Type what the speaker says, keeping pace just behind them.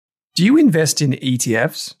Do you invest in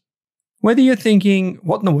ETFs? Whether you're thinking,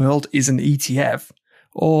 what in the world is an ETF?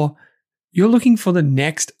 Or you're looking for the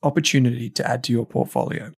next opportunity to add to your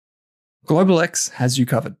portfolio, GlobalX has you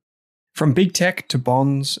covered. From big tech to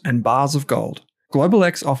bonds and bars of gold,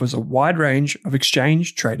 GlobalX offers a wide range of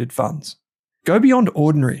exchange-traded funds. Go beyond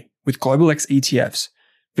ordinary with GlobalX ETFs.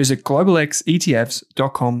 Visit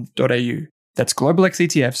globalxetfs.com.au. That's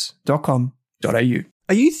globalxetfs.com.au.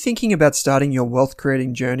 Are you thinking about starting your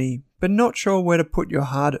wealth-creating journey, but not sure where to put your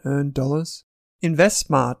hard-earned dollars?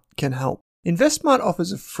 InvestSmart can help. InvestSmart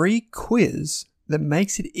offers a free quiz that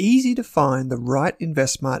makes it easy to find the right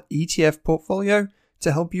InvestSmart ETF portfolio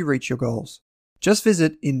to help you reach your goals. Just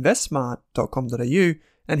visit investsmart.com.au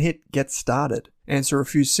and hit Get Started. Answer a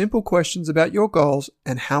few simple questions about your goals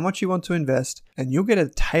and how much you want to invest, and you'll get a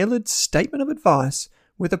tailored statement of advice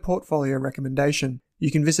with a portfolio recommendation. You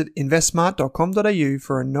can visit investsmart.com.au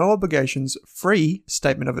for a no-obligations free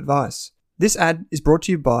statement of advice. This ad is brought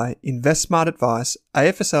to you by InvestSmart Advice,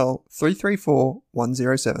 AFSL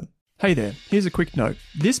 334107. Hey there, here's a quick note.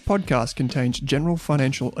 This podcast contains general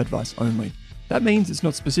financial advice only. That means it's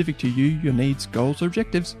not specific to you, your needs, goals, or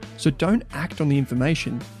objectives, so don't act on the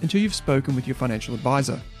information until you've spoken with your financial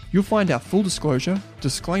advisor. You'll find our full disclosure,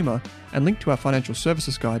 disclaimer, and link to our financial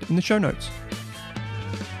services guide in the show notes.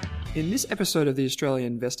 In this episode of the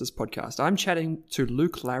Australian Investors Podcast, I'm chatting to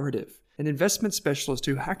Luke Laretive, an investment specialist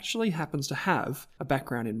who actually happens to have a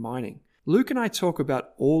background in mining. Luke and I talk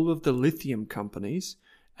about all of the lithium companies,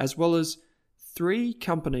 as well as 3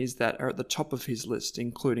 companies that are at the top of his list,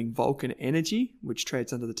 including Vulcan Energy, which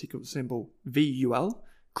trades under the ticker symbol VUL,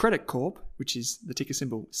 Credit Corp, which is the ticker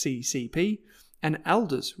symbol CCP, and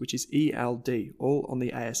Elders, which is ELD, all on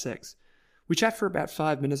the ASX. We chat for about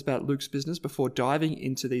 5 minutes about Luke's business before diving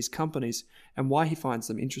into these companies and why he finds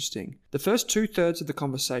them interesting. The first 2/3 of the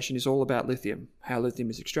conversation is all about lithium, how lithium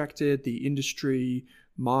is extracted, the industry,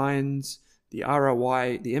 mines, the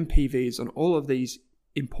ROI, the MPVs on all of these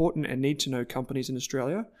important and need-to-know companies in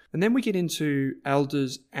Australia. And then we get into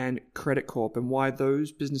Elders and Credit Corp and why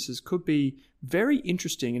those businesses could be very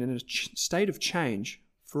interesting and in a state of change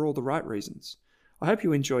for all the right reasons. I hope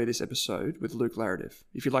you enjoy this episode with Luke Laretive.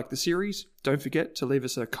 If you like the series, don't forget to leave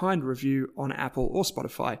us a kind review on Apple or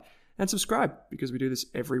Spotify and subscribe because we do this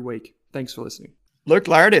every week. Thanks for listening. Luke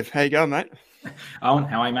Laretive, how you going, mate? Owen,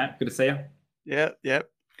 how are you, mate? Good to see you. Yeah.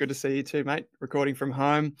 Good to see you too, mate. Recording from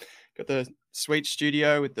home. Got the sweet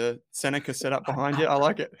studio with the Seneca set up behind you. I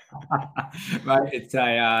like it. Mate, it's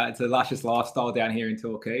a luscious lifestyle down here in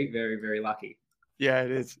Torquay. Very, very lucky. Yeah,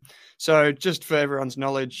 it is. So just for everyone's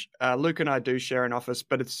knowledge, Luke and I do share an office,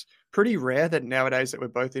 but it's pretty rare that nowadays that we're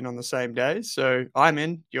both in on the same day. So I'm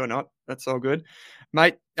in, you're not. That's all good.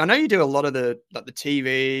 Mate, I know you do a lot of the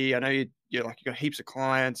TV. I know you got heaps of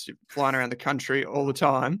clients. You're flying around the country all the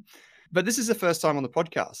time. But this is the first time on the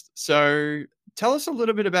podcast. So tell us a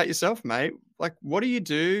little bit about yourself, mate. Like, what do you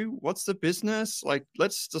do? What's the business? Like,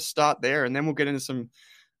 let's just start there, and then we'll get into some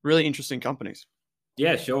really interesting companies.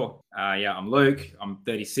 Yeah, sure. I'm Luke. I'm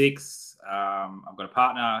 36. I've got a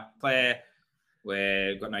partner, Claire.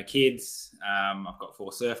 We've got no kids. I've got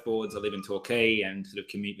 4 surfboards. I live in Torquay and sort of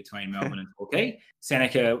commute between Melbourne and Torquay.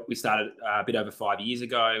 Seneca, we started a bit over 5 years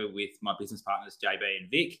ago with my business partners, JB and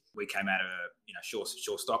Vic. We came out of Shore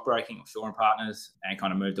Stockbroking or Shore and Partners and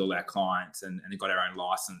kind of moved all our clients and got our own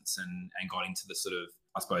license and got into the sort of,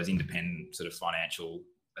 I suppose, independent sort of financial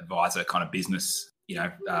advisor kind of business,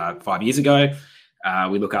 5 years ago.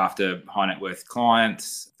 We look after high net worth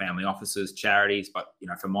clients, family offices, charities. But,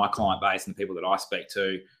 for my client base and the people that I speak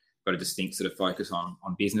to, got a distinct sort of focus on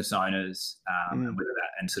business owners and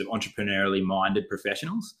sort of entrepreneurially minded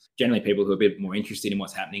professionals. Generally people who are a bit more interested in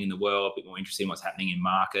what's happening in the world, a bit more interested in what's happening in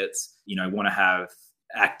markets, want to have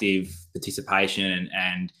active participation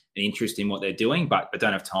and an interest in what they're doing, but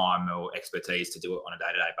don't have time or expertise to do it on a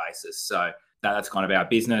day-to-day basis. So that's kind of our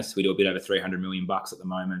business. We do a bit over $300 million at the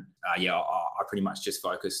moment. I pretty much just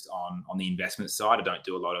focused on the investment side. I don't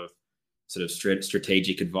do a lot of sort of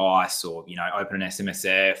strategic advice or, open an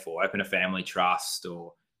SMSF or open a family trust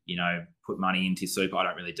or, put money into super. I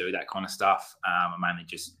don't really do that kind of stuff. I mainly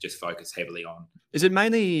just focus heavily on. Is it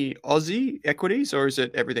mainly Aussie equities or is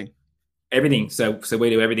it everything? Everything. So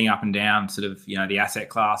we do everything up and down sort of, the asset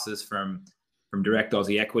classes from direct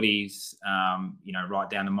Aussie equities, right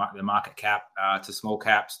down the market cap to small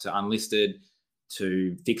caps to unlisted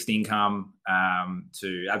to fixed income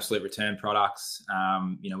to absolute return products.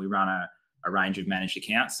 We run a range of managed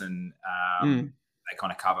accounts and they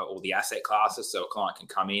kind of cover all the asset classes. So a client can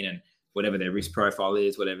come in and whatever their risk profile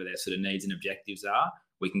is, whatever their sort of needs and objectives are,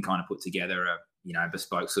 we can kind of put together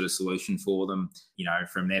bespoke sort of solution for them,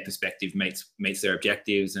 from their perspective meets their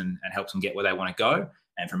objectives and helps them get where they want to go.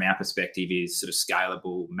 And from our perspective is sort of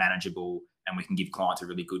scalable, manageable, and we can give clients a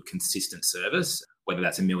really good, consistent service, whether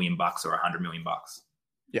that's $1 million or $100 million.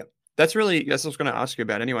 Yeah, that's what I was going to ask you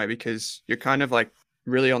about anyway, because you're kind of like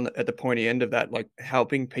really at the pointy end of that, like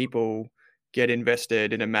helping people get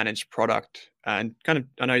invested in a managed product. And kind of,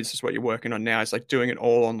 I know this is what you're working on now. It's like doing it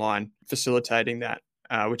all online, facilitating that,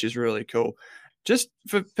 which is really cool. Just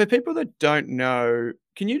for people that don't know,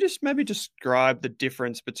 can you just maybe describe the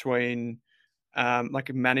difference between like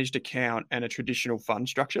a managed account and a traditional fund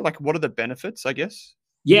structure? Like, what are the benefits, I guess?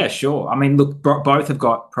 Yeah, sure. I mean, look, both have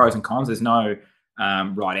got pros and cons. There's no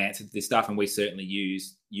right answer to this stuff, and we certainly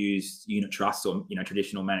use unit trusts or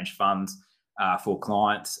traditional managed funds for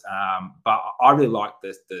clients. But I really like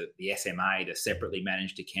the SMA, the separately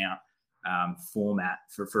managed account format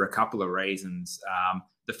for a couple of reasons.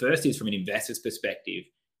 The first is from an investor's perspective,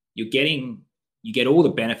 you get all the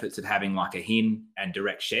benefits of having like a HIN and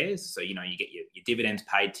direct shares. So, you get your dividends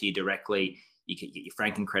paid to you directly. You get your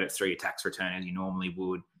franking credits through your tax return as you normally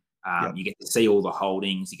would. Yep. You get to see all the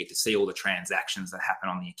holdings. You get to see all the transactions that happen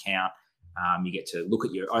on the account. You get to look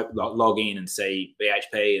at your log in and see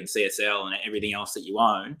BHP and CSL and everything else that you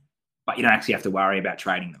own, but you don't actually have to worry about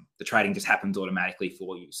trading them. The trading just happens automatically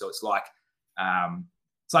for you. So it's like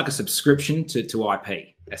a subscription to IP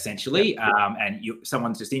essentially, and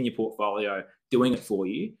someone's just in your portfolio doing it for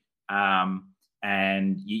you,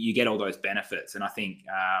 and you get all those benefits. And I think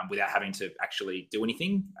without having to actually do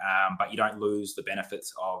anything, but you don't lose the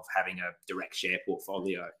benefits of having a direct share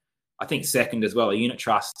portfolio. I think second as well, a unit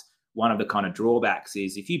trust, one of the kind of drawbacks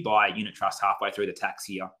is if you buy a unit trust halfway through the tax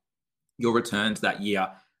year, your returns that year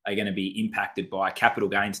are going to be impacted by capital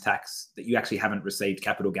gains tax that you actually haven't received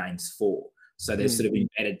capital gains for. So there's sort of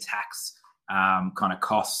embedded tax kind of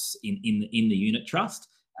costs in the unit trust,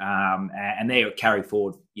 and they are carried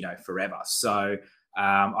forward, forever. So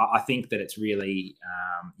I think that it's really,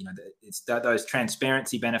 it's those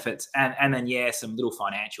transparency benefits and then some little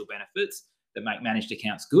financial benefits that make managed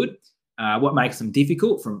accounts good. What makes them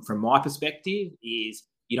difficult from my perspective is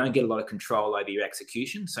you don't get a lot of control over your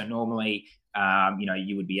execution. So normally,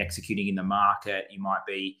 you would be executing in the market. You might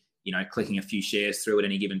be, clicking a few shares through at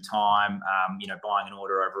any given time, buying an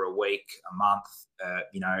order over a week, a month,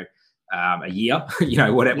 a year,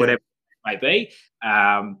 whatever it may be,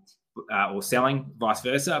 or selling, vice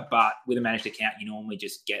versa. But with a managed account, you normally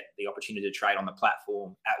just get the opportunity to trade on the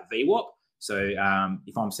platform at VWAP. So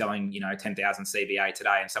if I'm selling, 10,000 CBA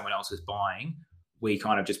today and someone else is buying, we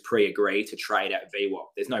kind of just pre-agree to trade at VWAP.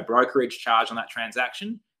 There's no brokerage charge on that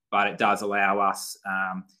transaction, but it does allow us,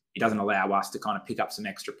 it doesn't allow us to kind of pick up some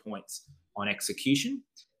extra points on execution.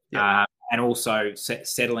 Yeah. And also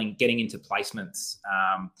getting into placements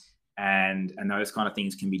and those kind of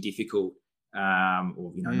things can be difficult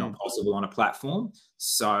or not possible on a platform.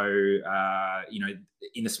 So,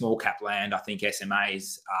 in the small cap land, I think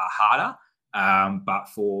SMAs are harder. But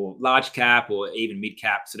for large cap or even mid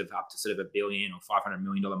cap, sort of up to sort of $1 billion or $500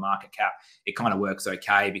 million market cap, it kind of works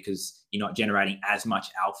okay because you're not generating as much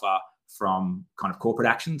alpha from kind of corporate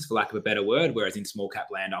actions, for lack of a better word. Whereas in small cap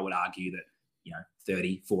land, I would argue that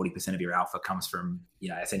 30-40% of your alpha comes from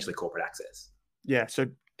essentially corporate access. Yeah, so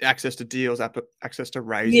access to deals, access to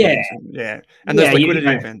raisings, and those liquidity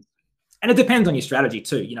events. And it depends on your strategy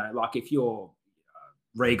too. Like if you're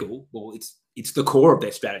Regal, well, it's the core of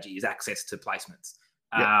their strategy is access to placements.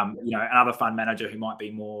 Another fund manager who might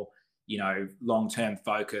be more, long-term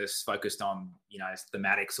focused on,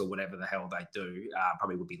 thematics or whatever the hell they do,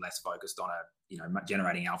 probably would be less focused on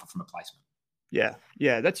generating alpha from a placement. Yeah,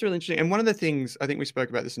 that's really interesting. And one of the things I think we spoke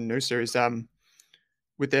about this in Noosa is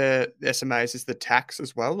with the SMAs is the tax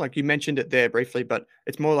as well. Like you mentioned it there briefly, but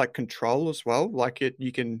it's more like control as well. Like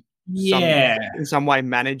you can in some way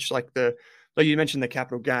manage like you mentioned the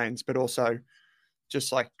capital gains, but also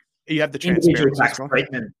just like you have the transparency. Individual tax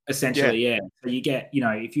treatment, essentially, yeah. So you get,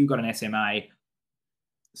 if you've got an SMA,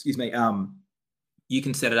 you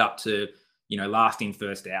can set it up to, last in,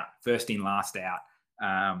 first out, first in, last out.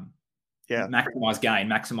 Maximize gain,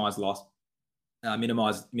 maximize loss,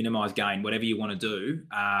 minimize gain, whatever you want to do.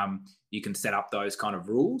 You can set up those kind of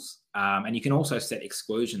rules, and you can also set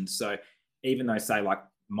exclusions. So even though, say, like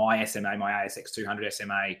my SMA, my ASX 200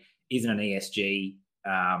 SMA isn't an ESG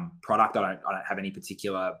product, I don't have any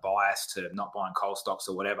particular bias to not buying coal stocks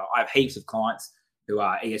or whatever. I have heaps of clients who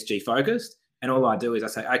are ESG focused, and all I do is I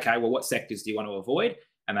say, okay, well, what sectors do you want to avoid?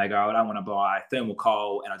 And they go, I don't want to buy thermal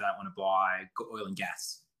coal, and I don't want to buy oil and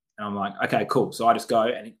gas. And I'm like, okay, cool. So I just go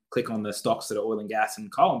and click on the stocks that are oil and gas and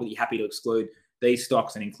coal, but you're happy to exclude these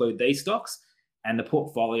stocks and include these stocks. and the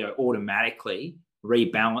portfolio automatically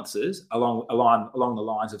rebalances along the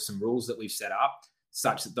lines of some rules that we've set up,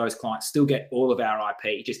 such that those clients still get all of our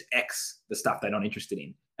IP, just X the stuff they're not interested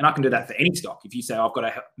in. And I can do that for any stock. If you say, I've got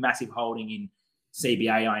a massive holding in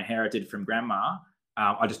CBA I inherited from grandma,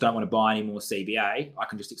 I just don't want to buy any more CBA, I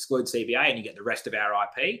can just exclude CBA and you get the rest of our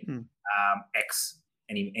IP, X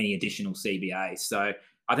any additional CBA. So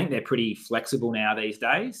I think they're pretty flexible now these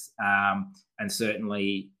days. And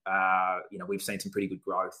certainly, we've seen some pretty good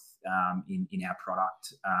growth in our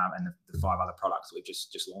product and the 5 other products that we've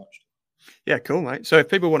just launched. Yeah, cool, mate. So if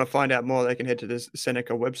people want to find out more, they can head to the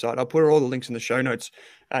Seneca website. I'll put all the links in the show notes.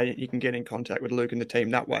 You can get in contact with Luke and the team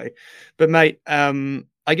that way. But mate,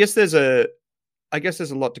 I guess there's a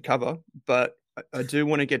lot to cover, but I do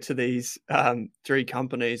want to get to these 3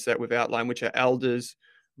 companies that we've outlined, which are Elders,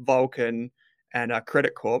 Vulcan, and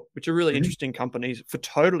Credit Corp, which are really interesting companies for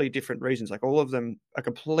totally different reasons. Like all of them are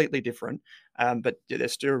completely different, but they're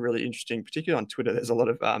still really interesting. Particularly on Twitter, there's a lot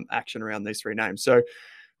of action around these 3 names. So,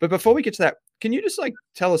 but before we get to that, can you just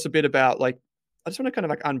tell us a bit about I just want to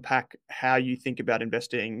kind of unpack how you think about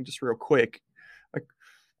investing, just real quick.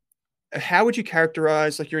 How would you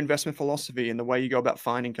characterize your investment philosophy and the way you go about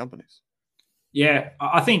finding companies? Yeah,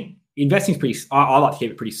 I think investing is I like to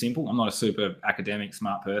keep it pretty simple. I'm not a super academic,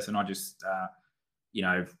 smart person. I just,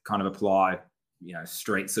 kind of apply,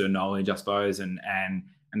 street sort of knowledge, I suppose. And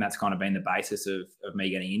that's kind of been the basis of me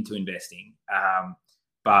getting into investing.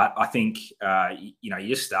 But I think, you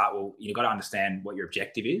just start, you've got to understand what your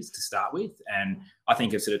objective is to start with. And I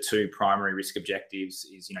think of sort of 2 primary risk objectives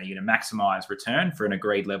is, you're going to maximize return for an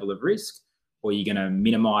agreed level of risk, or you're going to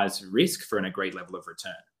minimize risk for an agreed level of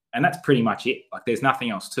return. And that's pretty much it. There's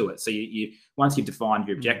nothing else to it. So you once you've defined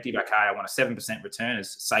your objective, okay, I want a 7% return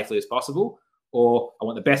as safely as possible, or I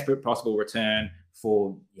want the best possible return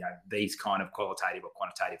for these kind of qualitative or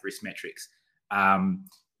quantitative risk metrics.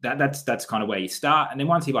 That's kind of where you start. And then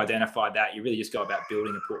once you've identified that, you really just go about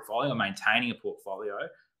building a portfolio, maintaining a portfolio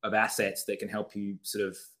of assets that can help you sort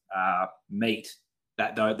of meet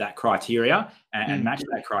that criteria and match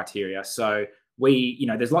that criteria. So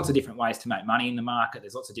there's lots of different ways to make money in the market.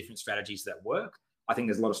 There's lots of different strategies that work. I think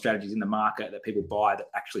there's a lot of strategies in the market that people buy that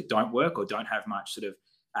actually don't work or don't have much sort of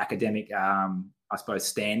academic,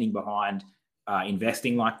 standing behind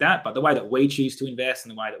investing like that. But the way that we choose to invest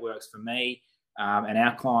and the way that works for me and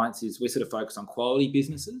our clients is we sort of focus on quality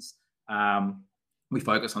businesses. We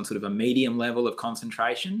focus on sort of a medium level of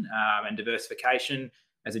concentration and diversification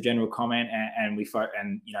as a general comment. And we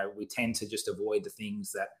tend to just avoid the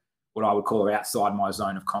things that what I would call are outside my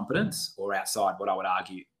zone of competence, or outside what I would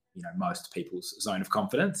argue, most people's zone of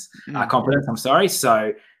competence. I'm sorry.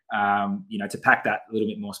 So, to pack that a little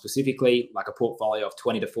bit more specifically, like a portfolio of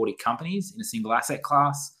 20 to 40 companies in a single asset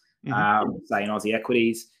class, say in Aussie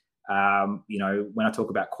equities. When I talk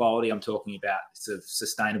about quality, I'm talking about sort of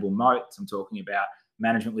sustainable moats. I'm talking about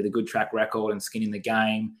management with a good track record and skin in the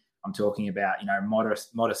game. I'm talking about,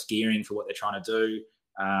 modest gearing for what they're trying to do.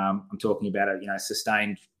 I'm talking about a,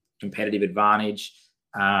 sustained competitive advantage,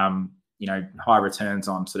 high returns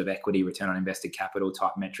on sort of equity, return on invested capital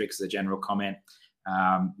type metrics as a general comment.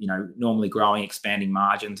 Normally growing, expanding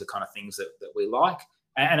margins are kind of things that we like,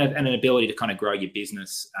 and an ability to kind of grow your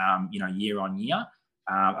business, year on year,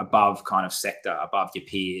 above kind of sector, above your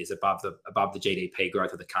peers, above the GDP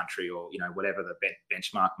growth of the country, or, whatever the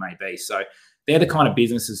benchmark may be. So they're the kind of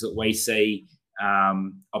businesses that we see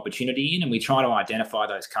opportunity in, and we try to identify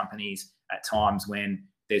those companies at times when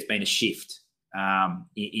there's been a shift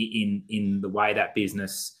in the way that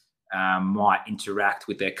business might interact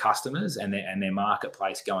with their customers and their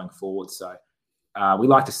marketplace going forward. So we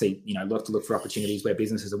like to see, look for opportunities where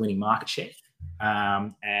businesses are winning market share,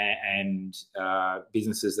 and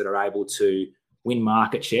businesses that are able to win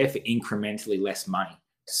market share for incrementally less money.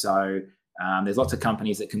 So there's lots of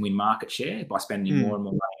companies that can win market share by spending more and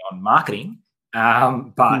more money on marketing,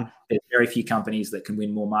 but there's very few companies that can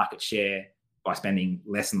win more market share by spending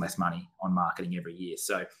less and less money on marketing every year.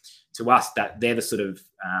 So to us, that they're the sort of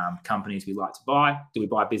companies we like to buy. Do we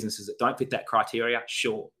buy businesses that don't fit that criteria?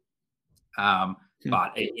 Sure. But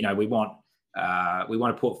we want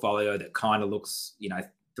a portfolio that kind of looks,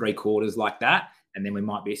 3/4 like that. And then we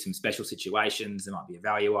might be some special situations. There might be a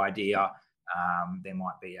value idea. There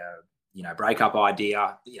might be a, breakup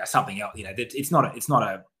idea, something else. It's not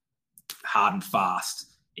a hard and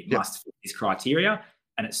fast. It must fit this criteria.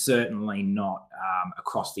 And it's certainly not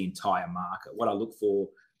across the entire market. What I look for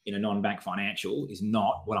in a non-bank financial is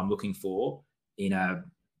not what I'm looking for in a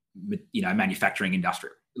manufacturing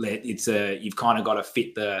industrial. You've kind of got to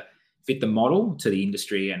fit the model to the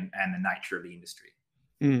industry and the nature of the industry.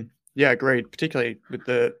 Yeah, agreed. Particularly with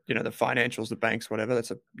the financials, the banks, whatever.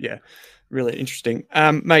 That's really interesting,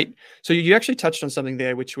 mate. So you actually touched on something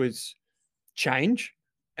there, which was change,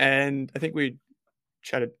 and I think we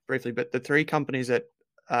chatted briefly. But the three companies that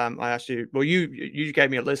I asked you, well, you gave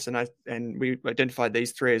me a list, and we identified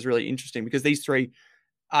these three as really interesting because these three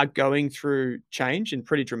are going through change and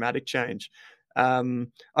pretty dramatic change. I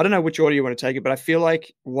don't know which order you want to take it, but I feel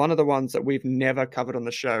like one of the ones that we've never covered on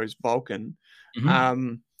the show is Vulcan.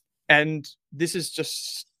 And this is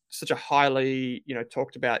just such a highly,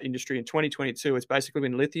 talked about industry in 2022. It's basically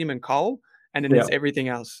been lithium and coal, and then there's everything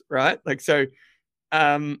else, right? Like, so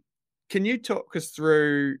can you talk us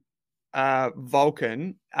through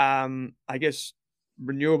Vulcan? I guess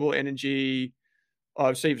renewable energy,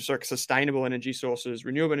 obviously sustainable energy sources,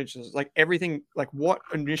 renewable energy sources, like everything, like what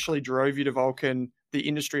initially drove you to Vulcan, the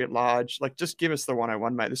industry at large, like just give us the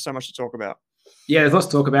 101, mate. There's so much to talk about. Yeah, there's lots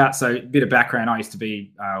to talk about. So a bit of background, I used to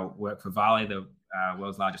be work for Vale, the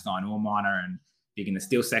world's largest iron ore miner, and big in the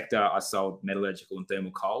steel sector. I sold metallurgical and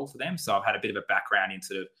thermal coal for them. So I've had a bit of a background in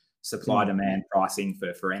sort of supply demand pricing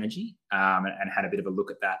for energy, and had a bit of a look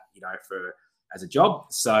at that, as a job.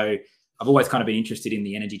 So I've always kind of been interested in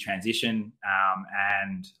the energy transition,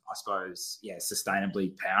 and I suppose,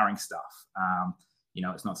 sustainably powering stuff.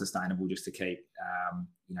 It's not sustainable just to keep,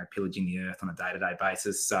 pillaging the earth on a day-to-day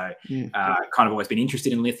basis. So kind of always been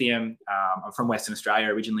interested in lithium. I'm from Western Australia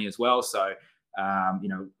originally as well. So,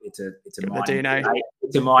 it's a mining state.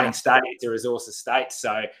 It's a mining state. It's a resources state.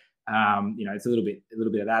 So, it's a little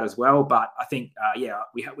bit of that as well. But I think,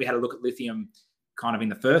 we had a look at lithium kind of in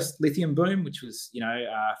the first lithium boom, which was,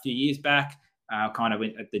 a few years back, kind of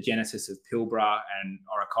at the genesis of Pilbara and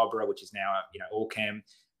Orocobre, which is now, Allkem.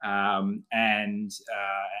 And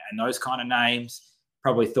those kind of names.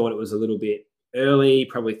 Probably thought it was a little bit early,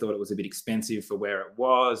 probably thought it was a bit expensive for where it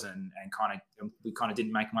was, and we kind of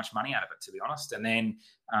didn't make much money out of it, to be honest. And then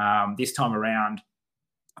this time around,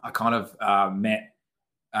 I kind of met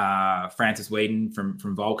Francis Whedon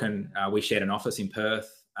from Vulcan. We shared an office in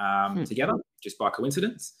Perth together, just by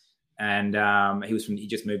coincidence. And he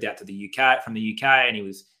just moved out to the UK from the UK, and he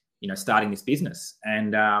was starting this business,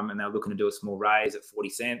 and they were looking to do a small raise at 40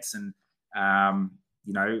 cents, and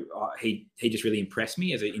he just really impressed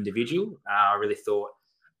me as an individual. I really thought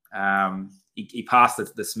he passed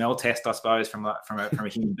the smell test, I suppose, from a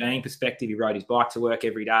human being perspective. He rode his bike to work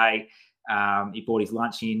every day. He bought his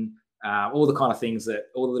lunch in. All the kind of things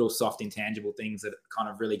all the little soft, intangible things that kind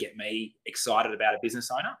of really get me excited about a business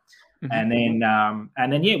owner. And then,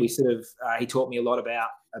 we sort of he taught me a lot about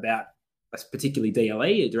particularly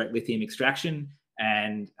DLE, direct lithium extraction,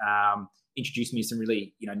 and introduced me to some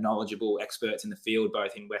really knowledgeable experts in the field,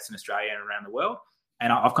 both in Western Australia and around the world.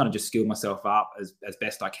 And I've kind of just skilled myself up as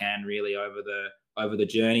best I can, really, over the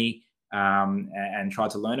journey, and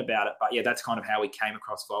tried to learn about it. But that's kind of how we came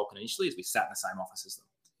across Vulcan initially, is we sat in the same office as them,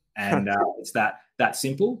 and it's that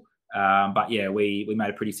simple. But we made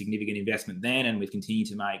a pretty significant investment then, and we've continued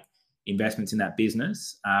to make investments in that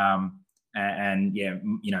business. My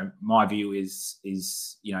view is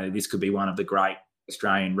this could be one of the great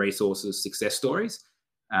Australian resources success stories,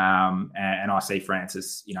 and I see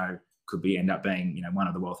Francis could end up being one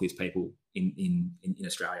of the wealthiest people in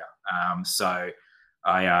Australia. So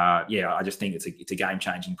I just think it's a game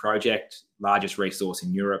changing project, largest resource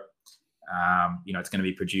in Europe. It's going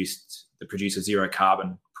to produce a zero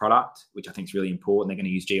carbon product, which I think is really important. They're going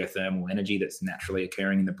to use geothermal energy that's naturally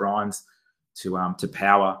occurring in the brines to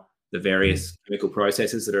power the various chemical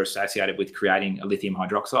processes that are associated with creating a lithium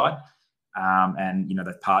hydroxide. And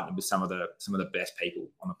they've partnered with some of the best people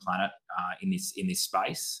on the planet in this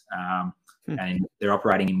space. And they're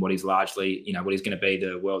operating in what is largely, what is going to be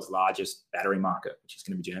the world's largest battery market, which is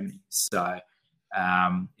going to be Germany. So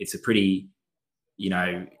it's a pretty,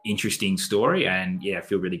 interesting story, and I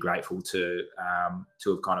feel really grateful to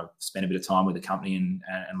have kind of spent a bit of time with the company and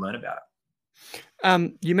learn about it.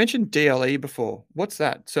 You mentioned DLE before. What's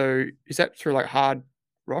that? So is that through like hard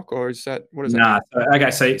rock, or is that, what is that?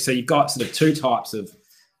 Okay. So you've got sort of two types of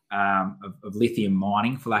lithium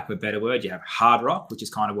mining, for lack of a better word. You have hard rock, which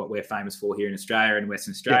is kind of what we're famous for here in Australia and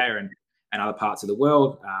Western Australia and other parts of the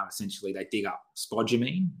world. Essentially, they dig up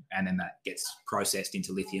spodumene, and then that gets processed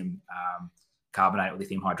into lithium carbonate or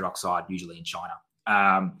lithium hydroxide, usually in China.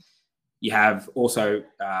 You have also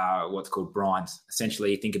what's called brines.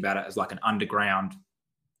 Essentially, think about it as like an underground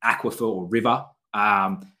aquifer or river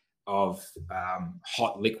of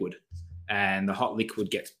hot liquid. And the hot liquid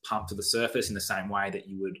gets pumped to the surface in the same way that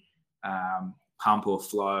you would pump or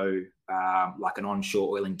flow like an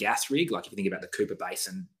onshore oil and gas rig, like if you think about the Cooper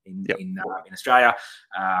Basin in Australia,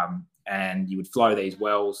 and you would flow these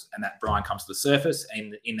wells, and that brine comes to the surface.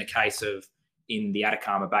 And in the case of in the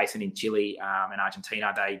Atacama Basin in Chile and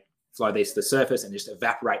Argentina, they flow these to the surface and just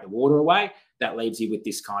evaporate the water away. That leaves you with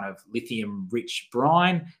this kind of lithium-rich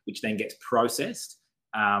brine, which then gets processed.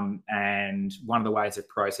 And one of the ways of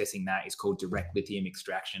processing that is called direct lithium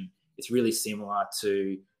extraction. It's really similar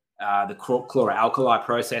to the chloralkali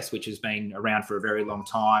process, which has been around for a very long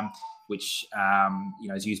time, which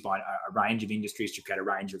is used by a range of industries to create a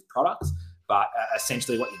range of products. But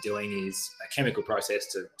essentially what you're doing is a chemical process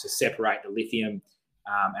to separate the lithium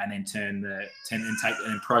and then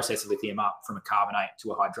process the lithium up from a carbonate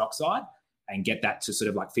to a hydroxide and get that to sort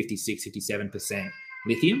of like 56, 57%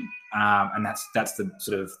 lithium. And that's the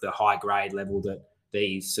sort of the high grade level that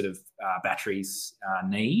these sort of batteries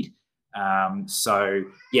need. That's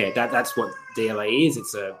what DLE is.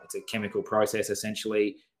 It's a chemical process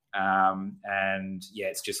essentially. It's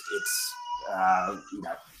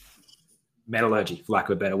metallurgy, for lack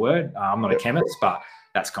of a better word. I'm not a chemist, but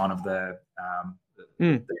that's kind of the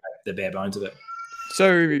bare bones of it.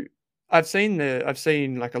 So I've seen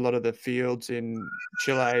like a lot of the fields in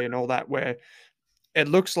Chile and all that, where it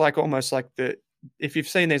looks like almost like if you've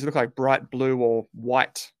seen these, look like bright blue or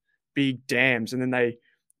white big dams, and then they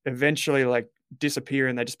eventually like disappear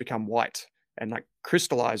and they just become white and like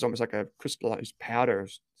crystallize, almost like a crystallized powder.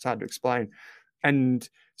 It's hard to explain. And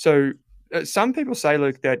so some people say,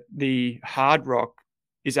 Luke, that the hard rock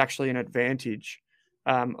is actually an advantage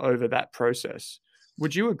over that process.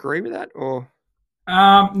 Would you agree with that, or?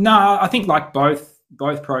 No, I think like both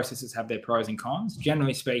processes have their pros and cons.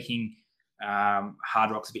 Generally speaking,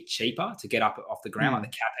 hard rock's a bit cheaper to get up off the ground. Like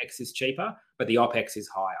the capex is cheaper, but the opex is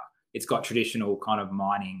higher. It's got traditional kind of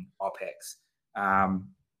mining opex.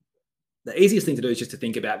 The easiest thing to do is just to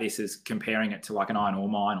think about this as comparing it to like an iron ore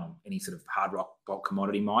mine or any sort of hard rock bulk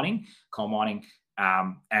commodity mining, coal mining,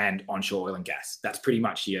 and onshore oil and gas. That's pretty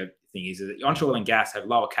much your thing. Is that onshore oil and gas have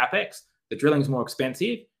lower capex. The drilling's more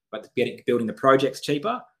expensive, but building the project's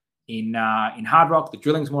cheaper. In hard rock, the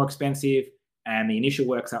drilling's more expensive, and the initial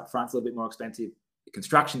works up front's a little bit more expensive. The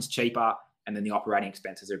construction's cheaper, and then the operating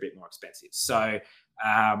expenses are a bit more expensive. So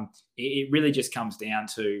it really just comes down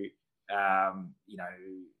to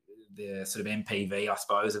the sort of MPV, I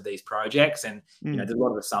suppose, of these projects. And there's a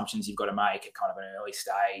lot of assumptions you've got to make at kind of an early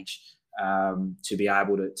stage to be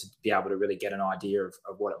able to really get an idea of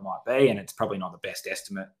what it might be. And it's probably not the best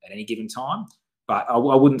estimate at any given time. But I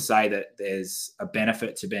wouldn't say that there's a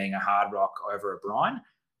benefit to being a hard rock over a brine.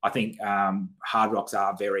 I think hard rocks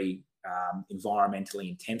are very environmentally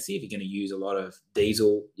intensive. You're going to use a lot of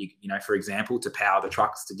diesel, for example, to power the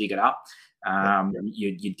trucks to dig it up.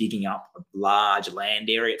 You're digging up a large land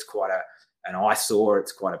area. It's quite an eyesore.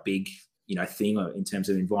 It's quite a big, thing in terms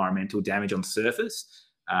of environmental damage on the surface.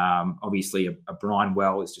 Obviously, a brine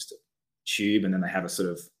well is just a tube, and then they have a sort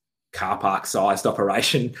of car park sized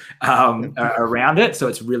operation around it. So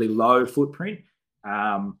it's really low footprint.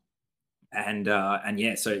 So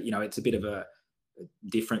it's a bit of a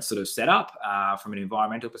different sort of setup from an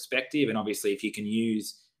environmental perspective. And obviously, if you can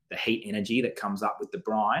use the heat energy that comes up with the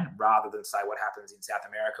brine, rather than say what happens in South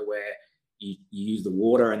America where you use the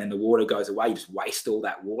water and then the water goes away, you just waste all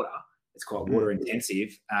that water. It's quite water intensive.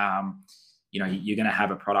 You're going to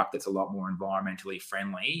have a product that's a lot more environmentally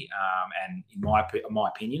friendly. And in my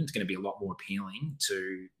opinion, it's going to be a lot more appealing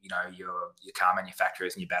to, your car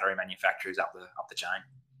manufacturers and your battery manufacturers up the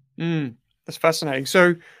chain. That's fascinating.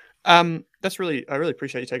 So I really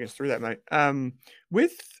appreciate you taking us through that, mate.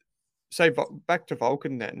 Back to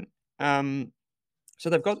Vulcan then. So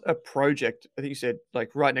they've got a project, I think you said, like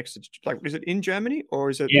right next to, like, is it in Germany or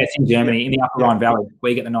is it? Yeah, it's in Germany, in the Upper Rhine Valley, where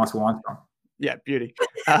you get the nice wines from. Yeah, beauty.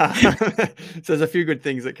 So there's a few good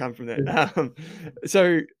things that come from there.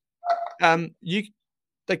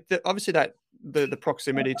 Obviously that the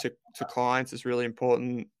proximity to clients is really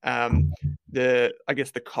important. The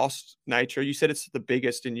cost nature. You said it's the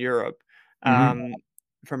biggest in Europe. From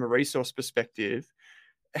a resource perspective.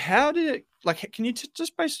 How did it, can you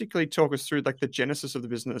just basically talk us through the genesis of the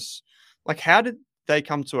business? How did they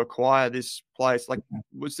come to acquire this place?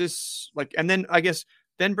 Was this and then I guess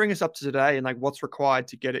then bring us up to today and what's required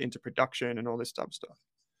to get it into production and all this type of stuff?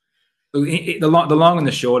 The long and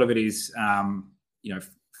the short of it is,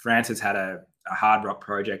 Francis had a hard rock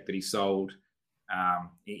project that he sold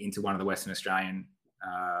into one of the Western Australian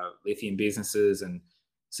lithium businesses, and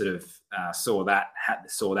sort of saw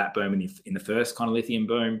that boom in the first kind of lithium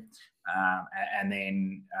boom, and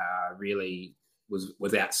then really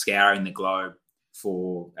was out scouring the globe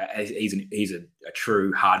he's a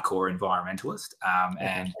true hardcore environmentalist,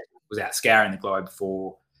 and was out scouring the globe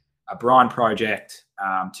for a brine project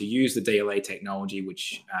to use the DLE technology,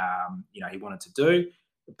 which he wanted to do,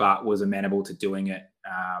 but was amenable to doing it.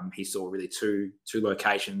 He saw really two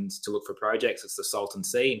locations to look for projects. It's the Salton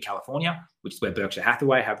Sea in California, which is where Berkshire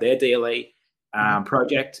Hathaway have their DLE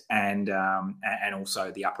project, and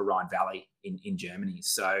also the Upper Rhine Valley in Germany.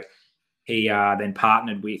 So he then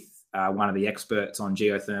partnered with one of the experts on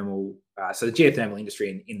geothermal. So the geothermal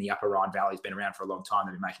industry in the Upper Rhine Valley has been around for a long time.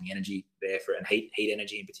 They've been making energy there and heat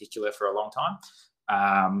energy in particular for a long time.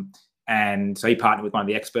 And so he partnered with one of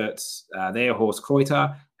the experts there, Horst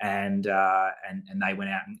Kreuter, and they went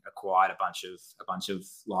out and acquired a bunch of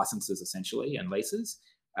licenses essentially and leases,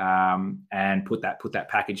 and put that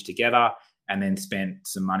package together, and then spent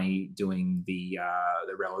some money doing the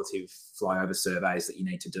relative flyover surveys that you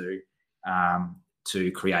need to do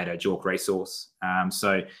to create a JORC resource.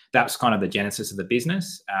 So that's kind of the genesis of the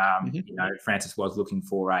business. Francis was looking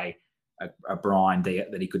for a brine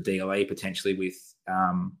that he could DLE potentially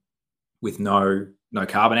with no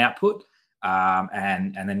carbon output.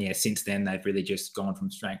 And then since then they've really just gone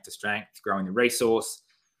from strength to strength, growing the resource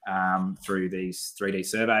through these 3D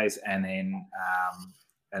surveys, and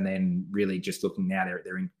then really just looking now,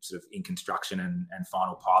 they're in sort of in construction and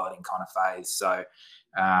final piloting kind of phase. So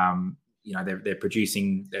they're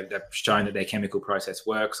producing. They've shown that their chemical process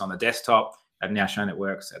works on the desktop. They've now shown it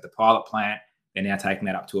works at the pilot plant. They're now taking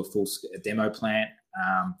that up to a full demo plant,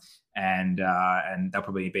 and they'll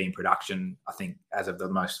probably be in production, I think, as of the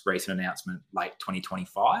most recent announcement, late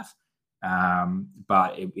 2025.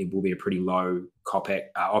 But it will be a pretty low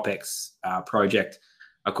OPEX project,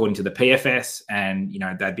 according to the PFS, and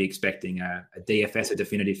they'd be expecting a DFS, a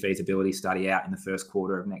definitive feasibility study, out in the first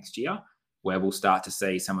quarter of next year, where we'll start to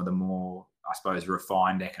see some of the more, I suppose,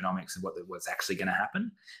 refined economics of what's actually going to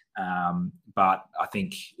happen. But I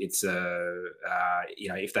think it's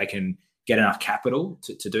if they can get enough capital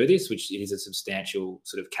to do this, which is a substantial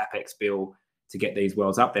sort of CapEx bill to get these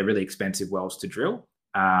wells up. They're really expensive wells to drill,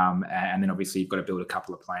 and then obviously you've got to build a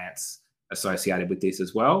couple of plants associated with this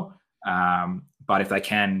as well. But if they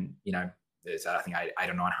can, there's I think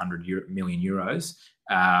 800 or 900 million euros.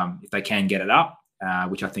 If they can get it up,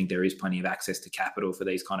 which I think there is plenty of access to capital for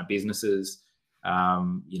these kind of businesses,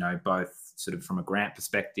 both sort of from a grant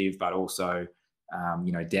perspective, but also,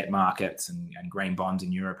 debt markets and green bonds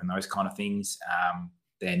in Europe and those kind of things,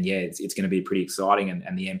 then it's going to be pretty exciting.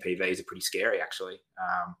 And the NPVs are pretty scary, actually.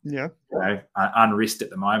 Unrisked at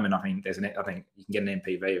the moment. I mean, I think you can get an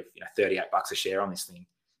NPV of $38 a share on this thing.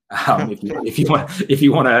 If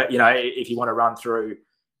you want to run through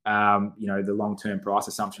the long-term price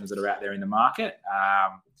assumptions that are out there in the market,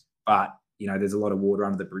 but there's a lot of water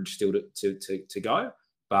under the bridge still to go.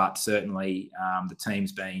 But certainly the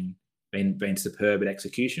team's been superb at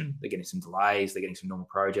execution. They're getting some delays, they're getting some normal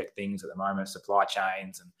project things at the moment, supply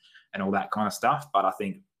chains and all that kind of stuff. But I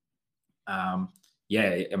think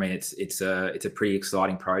it's a pretty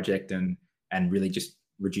exciting project, and really just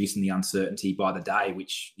reducing the uncertainty by the day,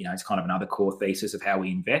 which is kind of another core thesis of how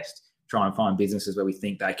we invest. Try and find businesses where we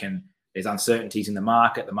think there's uncertainties in the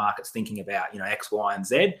market's thinking about X, Y, and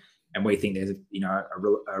Z, and we think there's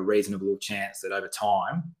a reasonable chance that over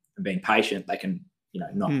time, and being patient, they can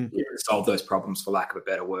solve those problems, for lack of a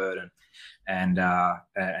better word, and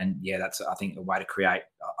that's, I think, a way to create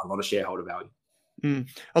a lot of shareholder value.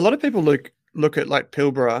 A lot of people look at like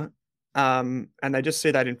Pilbara, and they just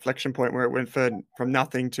see that inflection point where it went from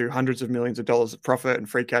nothing to hundreds of millions of dollars of profit and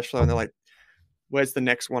free cash flow, and they're like, where's the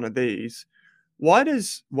next one of these? Why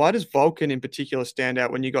does Vulcan in particular stand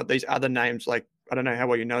out when you got these other names, like, I don't know how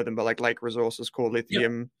well you know them, but like Lake Resources, Core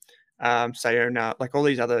Lithium, Sayona, like all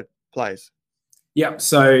these other plays? Yeah.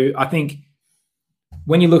 So I think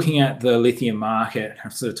when you're looking at the lithium market,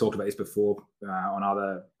 I've sort of talked about this before on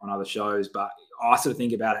other shows, but I sort of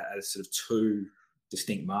think about it as sort of two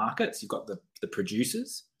distinct markets. You've got the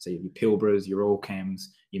producers, so your Pilbaras, your Allchems,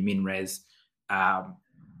 your Minres,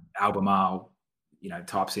 Albemarle,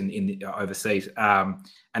 types in overseas, and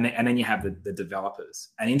then you have the developers,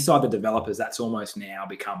 and inside the developers, that's almost now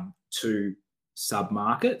become two sub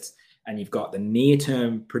markets, and you've got the near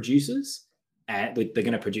term producers, and they're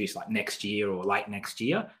going to produce like next year or late next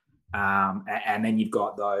year, and then you've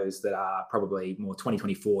got those that are probably more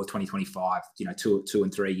 2024, 2025, 2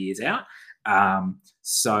 and 3 years out.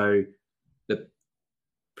 So the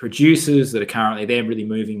producers that are currently, they're really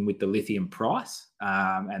moving with the lithium price,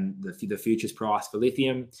 and the futures price for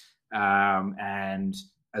lithium, and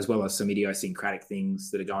as well as some idiosyncratic things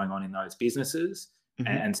that are going on in those businesses.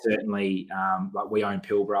 Mm-hmm. And certainly, like we own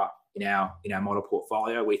Pilbara in our model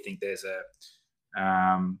portfolio. We think there's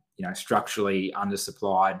structurally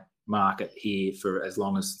undersupplied market here for as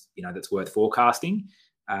long as, that's worth forecasting.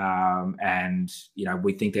 And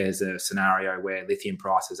we think there's a scenario where lithium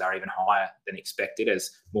prices are even higher than expected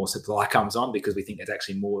as more supply comes on, because we think there's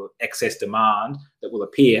actually more excess demand that will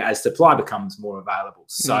appear as supply becomes more available.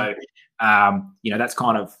 So, that's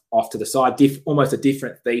kind of off to the side, almost a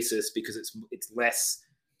different thesis, because it's less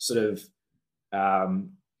sort of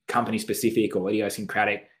company specific or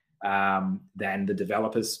idiosyncratic than the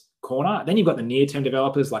developers corner. Then you've got the near-term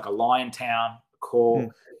developers like a Liontown, Core.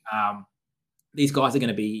 These guys are going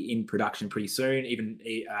to be in production pretty soon,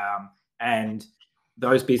 and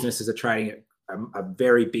those businesses are trading at a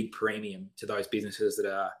very big premium to those businesses that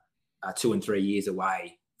are 2 and 3 years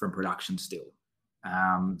away from production still.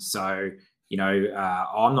 I'm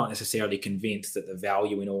not necessarily convinced that the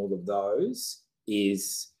value in all of those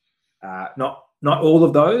is not all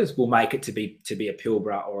of those will make it to be a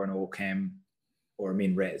Pilbara or an Allkem or a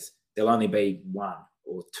MinRes. There'll only be 1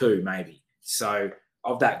 or 2 maybe. So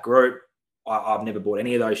of that group, I've never bought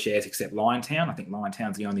any of those shares except Liontown. I think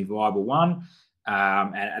Liontown's the only viable one.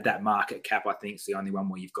 And at that market cap, I think it's the only one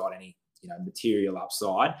where you've got any, material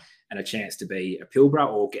upside and a chance to be a Pilbara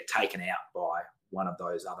or get taken out by one of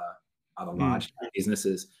those other large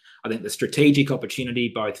businesses. I think the strategic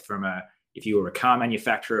opportunity, both from if you were a car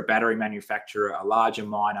manufacturer, a battery manufacturer, a larger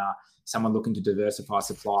miner, someone looking to diversify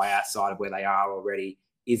supply outside of where they are already,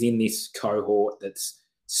 is in this cohort that's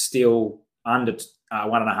still under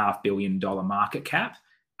 $1.5 billion market cap.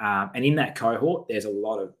 And in that cohort, there's a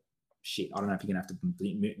lot of shit. I don't know if you're going to have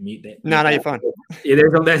to mute that. No, you're fine. Yeah,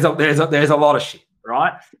 there's a lot of shit,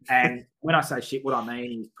 right? And when I say shit, what I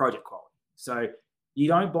mean is project quality. So you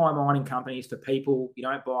don't buy mining companies for people. You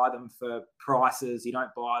don't buy them for prices. You don't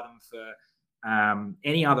buy them for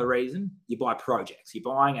any other reason. You buy projects. You're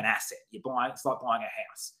buying an asset. It's like buying a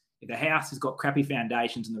house. If the house has got crappy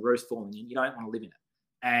foundations and the roof's falling in, you don't want to live in it.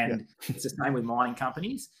 And it's the same with mining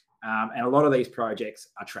companies. And a lot of these projects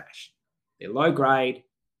are trash. They're low grade.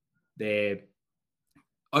 They're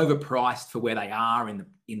overpriced for where they are in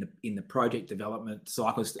the project development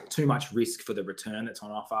cycles. Too much risk for the return that's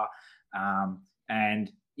on offer.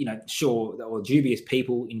 And sure, there were dubious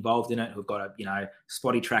people involved in it who've got a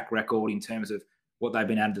spotty track record in terms of what they've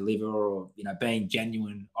been able to deliver, or being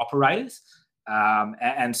genuine operators.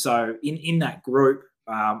 And so in that group,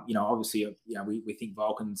 obviously, we think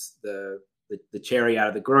Vulcan's the cherry out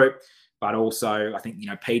of the group, but also I think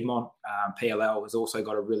Piedmont PLL has also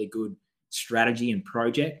got a really good strategy and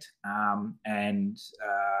project, and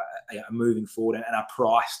moving forward, and are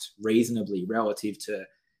priced reasonably relative to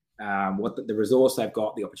what the resource they've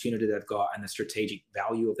got, the opportunity they've got, and the strategic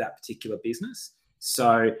value of that particular business.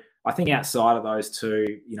 So I think outside of those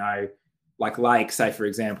two, like Lake, say for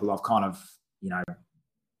example, I've kind of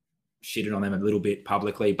shitted on them a little bit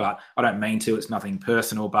publicly, but I don't mean to. It's nothing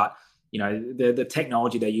personal, but the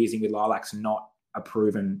technology they're using with Lilac's not a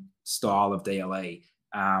proven style of DLE.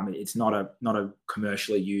 It's not a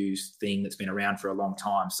commercially used thing that's been around for a long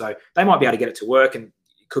time. So they might be able to get it to work, and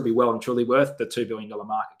it could be well and truly worth the $2 billion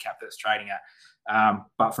market cap that it's trading at.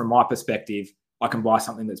 But from my perspective, I can buy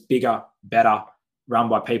something that's bigger, better, run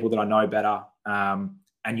by people that I know better,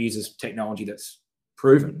 and uses technology that's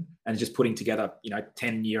proven, and just putting together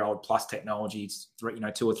 10-year-old plus technologies,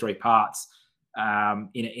 2 or 3 parts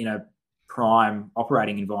in a prime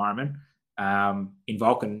operating environment in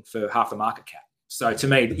Vulcan for half the market cap. So to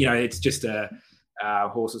me, it's just a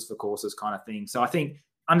horses for courses kind of thing. So I think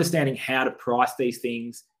understanding how to price these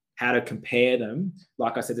things, how to compare them,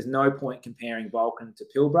 like I said, there's no point comparing Vulcan to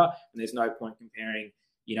Pilbara, and there's no point comparing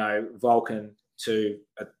Vulcan to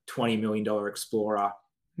a $20 million Explorer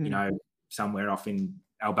somewhere off in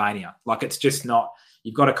Albania. Like, it's just not.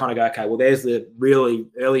 You've got to kind of go, okay, well, there's the really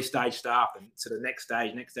early stage stuff, and sort of next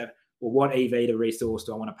step. Well, what EV to resource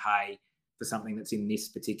do I want to pay for something that's in this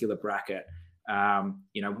particular bracket?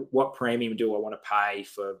 What premium do I want to pay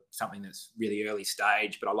for something that's really early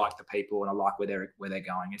stage, but I like the people and I like where they're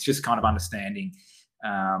going. It's just kind of understanding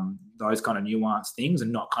those kind of nuanced things,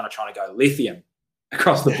 and not kind of trying to go lithium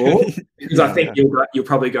across the board, because I think you'll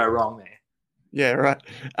probably go wrong there. Yeah, right.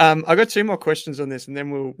 I've got 2 more questions on this, and then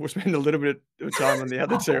we'll spend a little bit of time on the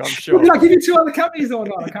other 2, I'm sure. Did I give you 2 other companies or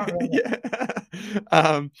not? I can't remember.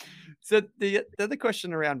 Yeah. So the other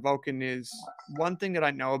question around Vulcan is, one thing that I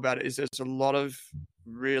know about it is there's a lot of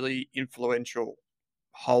really influential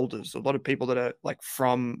holders, a lot of people that are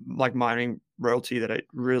from mining royalty that are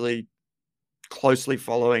really closely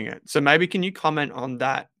following it. So maybe can you comment on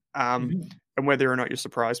that and whether or not you're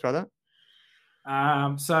surprised by that?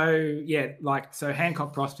 So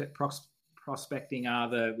Hancock Prospecting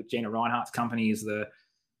with Gina Reinhardt's company is the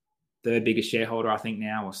third biggest shareholder, I think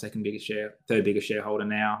now, or third biggest shareholder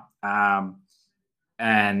now.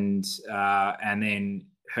 And then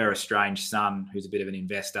her estranged son, who's a bit of an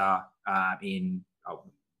investor in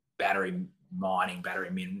battery mining,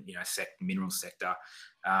 mineral sector,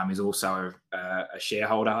 is also a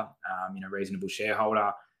shareholder, reasonable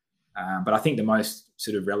shareholder. But I think the most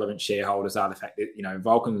sort of relevant shareholders are the fact that,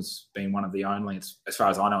 Vulcan's been one of the only, as far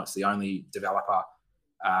as I know, it's the only developer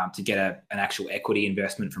to get an actual equity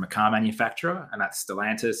investment from a car manufacturer, and that's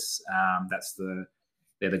Stellantis.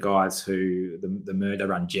 They're the guys who they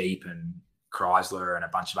run Jeep and Chrysler and a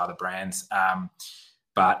bunch of other brands. They're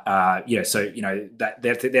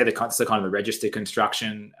the kind of a register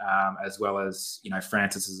construction, as well as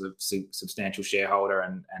Francis is a substantial shareholder,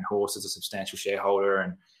 and Horse is a substantial shareholder,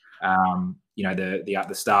 and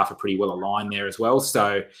the staff are pretty well aligned there as well.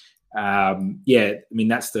 So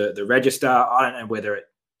that's the register. I don't know whether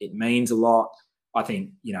it means a lot. I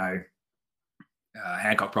think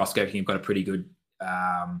Hancock Prospecting have got a pretty good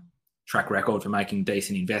track record for making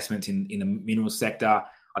decent investments in the mineral sector.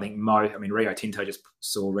 I think Rio Tinto just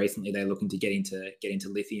saw recently they're looking to get into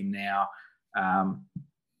lithium now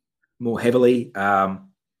more heavily. I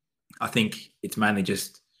think it's mainly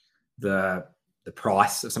just the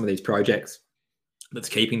price of some of these projects that's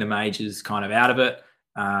keeping the majors kind of out of it.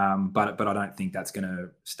 But I don't think that's going to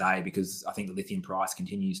stay, because I think the lithium price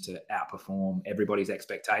continues to outperform everybody's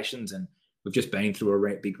expectations, and we've just been through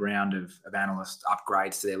a big round of analyst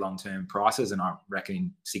upgrades to their long-term prices, and I reckon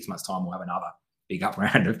in 6 months' time we'll have another big up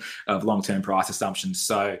round of long-term price assumptions.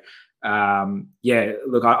 So, I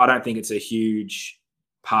don't think it's a huge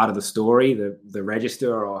part of the story, the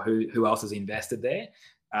register or who else has invested there.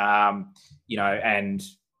 And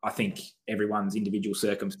I think everyone's individual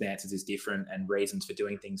circumstances is different and reasons for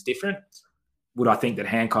doing things different. Would I think that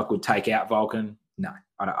Hancock would take out Vulcan? No,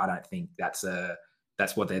 I don't think that's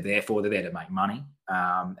what they're there for. They're there to make money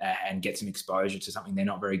and get some exposure to something they're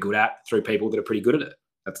not very good at through people that are pretty good at it.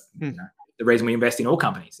 That's the reason we invest in all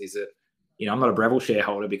companies is that, I'm not a Breville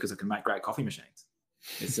shareholder because I can make great coffee machines.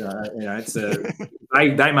 It's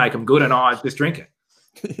they make them good and I just drink it.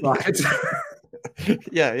 Like,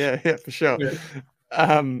 yeah, for sure.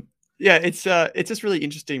 Yeah. It's just really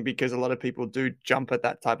interesting because a lot of people do jump at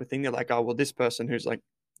that type of thing. They're like, oh, well, this person who's like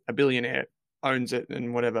a billionaire owns it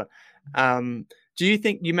and whatever. Do you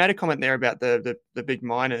think you made a comment there about the big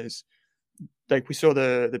miners? Like we saw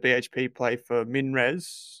the BHP play for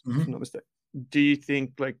MinRes, if I'm not mistaken. Do you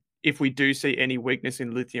think like if we do see any weakness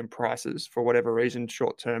in lithium prices for whatever reason,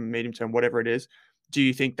 short term, medium term, whatever it is, do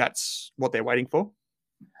you think that's what they're waiting for?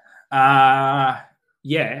 Yeah,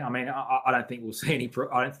 I don't think we'll see any.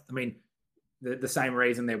 The same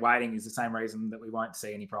reason they're waiting is the same reason that we won't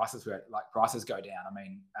see any prices go down.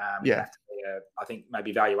 I think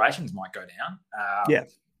maybe valuations might go down.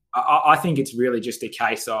 I think it's really just a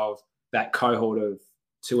case of that cohort of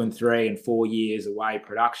 2 and 3 and 4 years away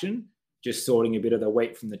production, just sorting a bit of the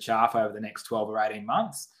wheat from the chaff over the next 12 or 18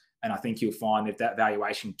 months. And I think you'll find if that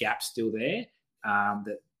valuation gap's still there,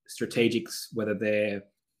 that strategics, whether they're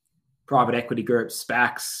private equity groups,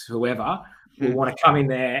 SPACs, whoever, will want to come in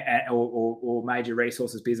there or major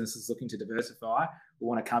resources businesses looking to diversify will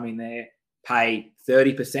want to come in there, pay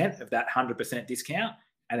 30% of that 100% discount,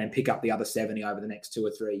 and then pick up the other 70 over the next 2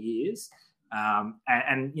 or 3 years.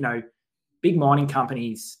 Big mining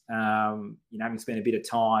companies, having spent a bit of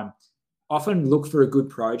time, often look for a good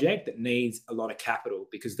project that needs a lot of capital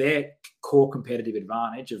because their core competitive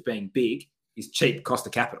advantage of being big is cheap cost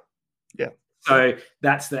of capital. Yeah. So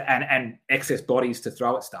that's and excess bodies to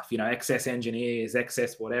throw at stuff, excess engineers,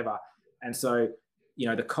 excess whatever. And so,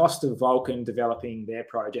 the cost of Vulcan developing their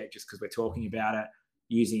project, just because we're talking about it,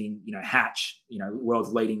 using, Hatch,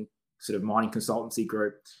 world's leading sort of mining consultancy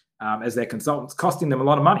group, as their consultants, costing them a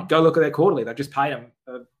lot of money. Go look at their quarterly. They've just paid them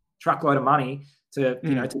a truckload of money to,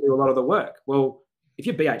 to do a lot of the work. Well, if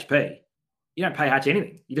you're BHP, you don't pay Hatch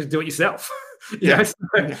anything. You just do it yourself. You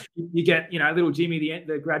get, little Jimmy,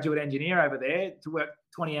 the graduate engineer over there to work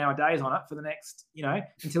 20-hour days on it for the next,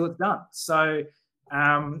 until it's done. So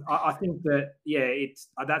I think that,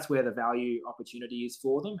 that's where the value opportunity is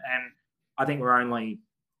for them. And I think we're only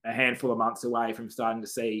a handful of months away from starting to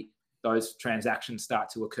see those transactions start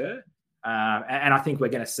to occur. And I think we're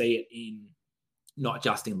going to see it in not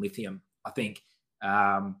just in lithium. I think,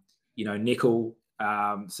 nickel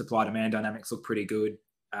supply demand dynamics look pretty good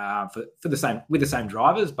with the same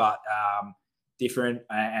drivers, but different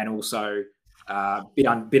and also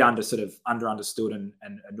bit understood and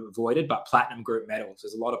avoided. But platinum group metals,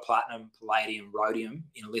 there's a lot of platinum, palladium, rhodium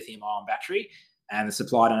in a lithium-ion battery, and the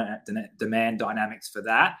supply demand dynamics for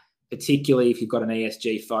that, particularly if you've got an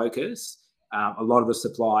ESG focus, a lot of the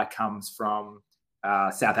supply comes from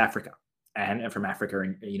South Africa and from Africa,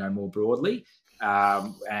 more broadly.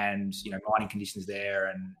 And mining conditions there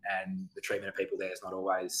and the treatment of people there is not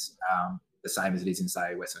always the same as it is in,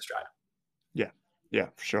 say, Western Australia. Yeah,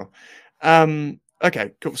 for sure.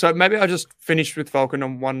 Okay, cool. So maybe I'll just finish with Vulcan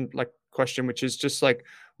on one question, which is just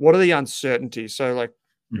what are the uncertainties? So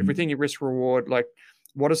if we think of risk reward,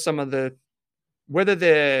 what are some of the, whether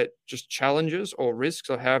they're just challenges or risks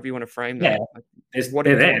or however you want to frame that?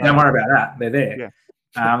 They're there. Don't worry about that. They're there.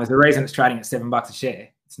 Yeah. There's a reason it's trading at $7 a share.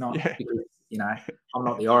 It's not because I'm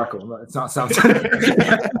not the oracle. It's not some sort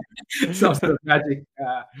of magic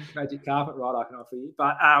carpet ride I can offer you.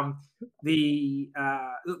 But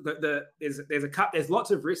there's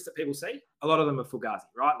lots of risks that people see. A lot of them are fugazi,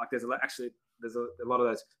 right? There's a lot of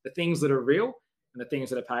those, the things that are real and the things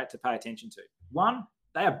that are to pay attention to. One,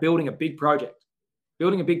 they are building a big project.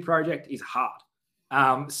 Building a big project is hard.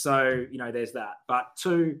 So there's that. But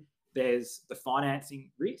two, there's the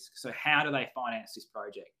financing risk. So how do they finance this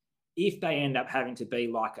project? If they end up having to be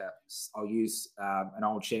I'll use an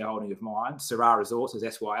old shareholding of mine, Syrah Resources,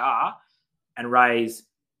 SYR, and raise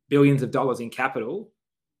billions of dollars in capital,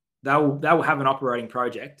 they'll have an operating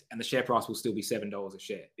project and the share price will still be $7 a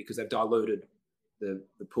share because they've diluted the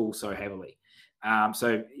pool so heavily.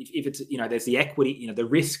 So if it's, there's the equity, the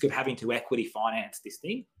risk of having to equity finance this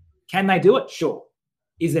thing. Can they do it? Sure.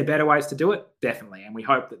 Is there better ways to do it? Definitely. And we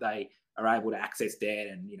hope that they are able to access debt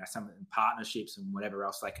and, some partnerships and whatever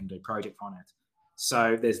else they can do, project finance.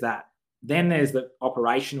 So there's that. Then there's the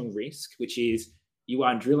operational risk, which is you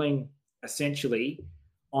are drilling essentially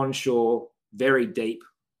onshore, very deep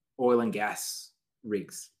oil and gas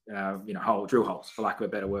rigs, drill holes, for lack of a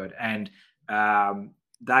better word. And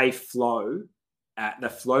they flow at the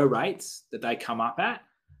flow rates that they come up at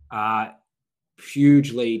are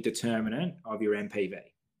hugely determinant of your NPV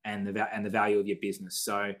and the value of your business.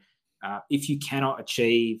 So if you cannot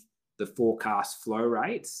achieve the forecast flow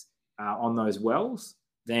rates on those wells,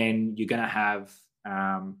 then you're going to have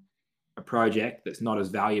a project that's not as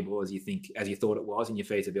valuable as you thought it was in your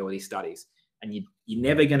feasibility studies. And you're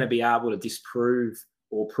never going to be able to disprove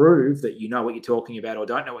or prove that you know what you're talking about or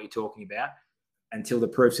don't know what you're talking about until the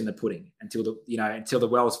proof's in the pudding, until the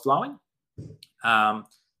well's flowing.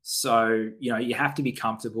 So you have to be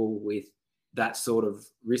comfortable with that sort of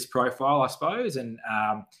risk profile, I suppose. And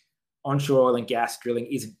onshore oil and gas drilling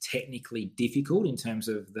isn't technically difficult in terms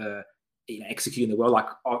of the executing the well.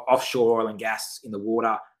 Offshore oil and gas in the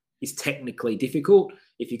water is technically difficult.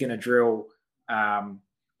 If you're going to drill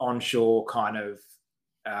onshore kind of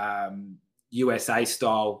USA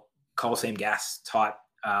style coal seam gas type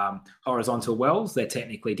horizontal wells, they're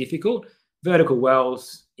technically difficult. Vertical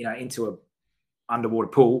wells, into a underwater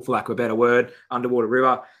pool, for lack of a better word, underwater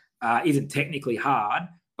river, isn't technically hard.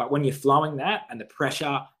 But when you're flowing that and the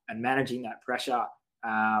pressure and managing that pressure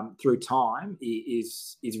through time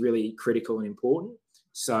is really critical and important.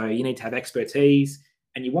 So you need to have expertise,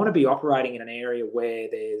 and you want to be operating in an area where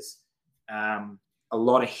there's a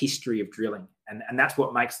lot of history of drilling. And that's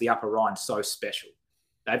what makes the Upper Rhine so special.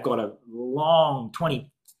 They've got a long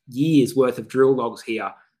 20 years worth of drill logs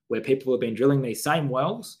here where people have been drilling these same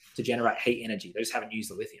wells to generate heat energy. They just haven't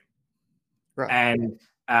used the lithium. Right. And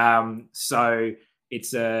so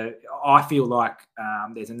I feel like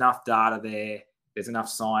there's enough data there. There's enough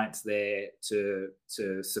science there to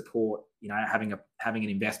support, having an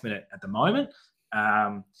investment at the moment.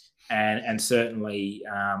 And certainly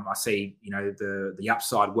I see, the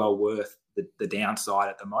upside well worth the downside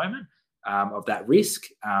at the moment of that risk,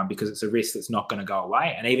 because it's a risk that's not going to go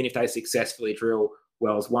away. And even if they successfully drill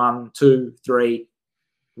wells 1, 2, 3,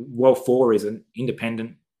 well 4 isn't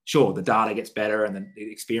independent. Sure, the data gets better and the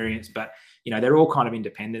experience, but they're all kind of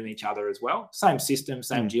independent of each other as well. Same system,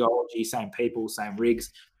 same geology, same people, same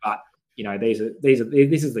rigs. But this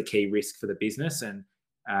is the key risk for the business. And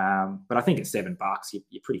but I think at $7,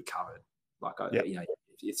 you're pretty covered.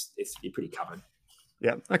 You're pretty covered.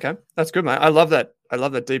 Yeah. Okay. That's good, mate. I love that. I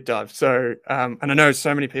love that deep dive. So, and I know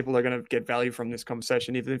so many people are going to get value from this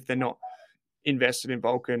conversation, even if they're not invested in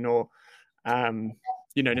Vulcan or,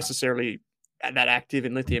 necessarily that active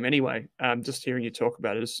in lithium anyway. Just hearing you talk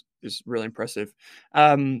about it is really impressive.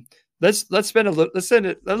 Let's spend a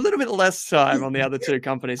little bit less time on the other two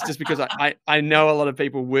companies, just because I know a lot of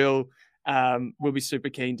people will be super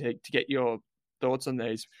keen to get your thoughts on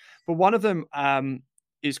these. But one of them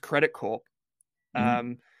is Credit Corp.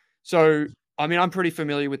 So, I mean, I'm pretty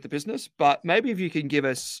familiar with the business, but maybe if you can give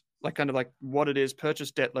us what it is,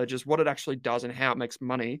 purchase debt ledgers, what it actually does and how it makes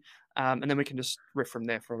money. And then we can just riff from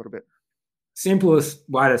there for a little bit. Simplest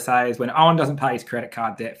way to say is when Owen doesn't pay his credit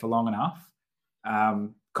card debt for long enough,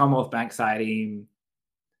 Commonwealth Bank say to him,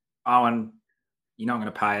 Owen, you're not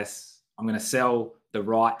going to pay us. I'm going to sell the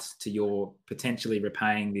rights to your potentially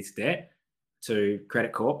repaying this debt to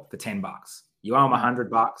Credit Corp for $10. You owe them $100.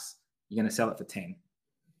 You're going to sell it for 10,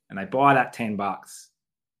 and they buy that $10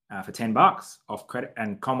 for $10 off credit.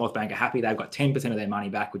 And Commonwealth Bank are happy. They've got 10% of their money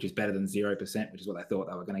back, which is better than 0%, which is what they thought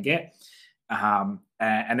they were going to get. And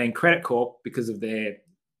then Credit Corp, because of their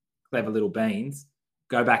clever little beans,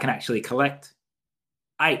 go back and actually collect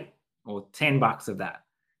 $8 or $10 of that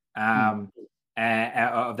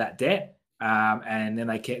of that debt. And then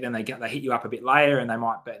they hit you up a bit later, and they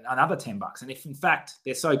might bet another $10. And if in fact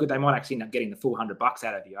they're so good, they might actually end up getting the full $100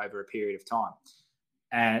 out of you over a period of time.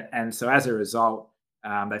 And so as a result,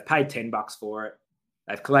 they've paid $10 for it.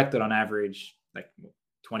 They've collected on average like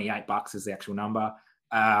 $28 is the actual number,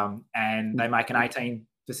 and they make an 18%,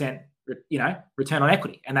 return on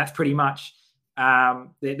equity. And that's pretty much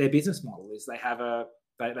their business model. Is they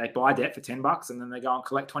buy debt for $10 and then they go and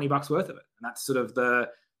collect $20 worth of it. And that's sort of the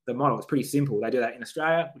model. It's pretty simple. They do that in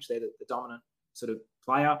Australia, which they're the dominant sort of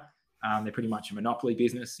player. They're pretty much a monopoly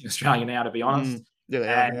business in Australia now, to be honest. Yeah, they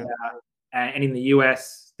are. And in the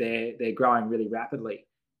US, they're growing really rapidly.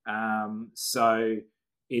 So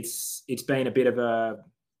it's been a bit of a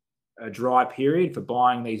dry period for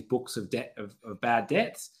buying these books of debt of bad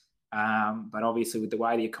debts. But obviously, with the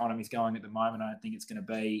way the economy is going at the moment, I don't think it's going to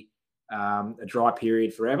be a dry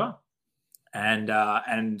period forever. And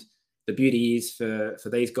the beauty is for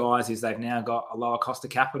these guys is they've now got a lower cost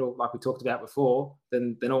of capital, like we talked about before,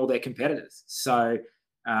 than all their competitors. So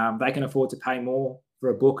they can afford to pay more for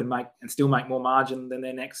a book and still make more margin than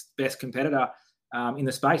their next best competitor in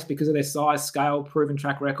the space because of their size, scale, proven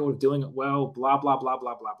track record of doing it well, blah, blah, blah,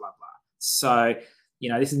 blah, blah, blah, blah. So,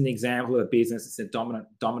 this is an example of a business that's a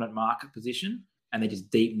dominant market position, and they're just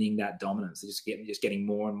deepening that dominance. They're just getting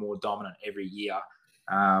more and more dominant every year.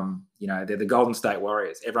 They're the Golden State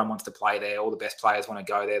Warriors. Everyone wants to play there. All the best players want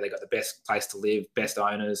to go there. They've got the best place to live, best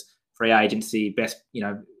owners, free agency, best,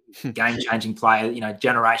 game-changing players,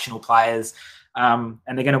 generational players. And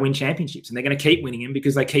they're going to win championships, and they're going to keep winning them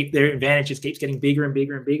because their advantage just keeps getting bigger and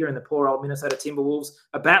bigger and bigger, and the poor old Minnesota Timberwolves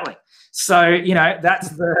are battling. So, that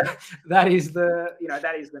is the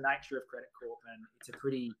nature of Credit Corp, and it's a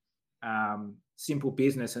pretty simple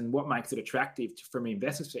business. And what makes it attractive from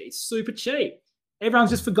investors, it's super cheap.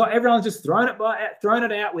 Everyone's just thrown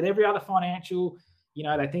it out with every other financial.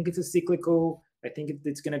 They think it's a cyclical. They think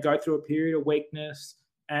it's going to go through a period of weakness,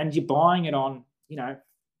 and you're buying it on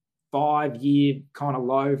 5-year kind of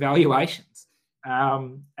low valuations.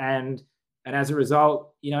 And as a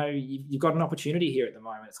result, you've got an opportunity here at the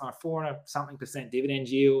moment. It's on a 4% dividend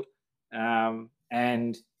yield,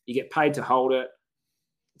 and you get paid to hold it.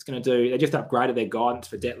 It's going to they just upgraded their guidance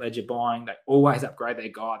for debt ledger buying. They always upgrade their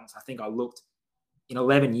guidance. I think I looked in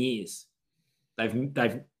 11 years, they've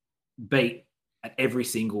beat at every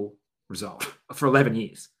single result for 11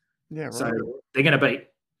 years. Yeah, right. So they're going to beat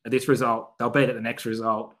at this result. They'll beat at the next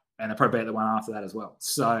result, and they'll probably beat the one after that as well.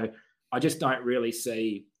 So I just don't really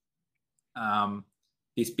see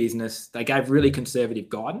this business. They gave really conservative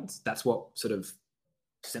guidance. That's what sort of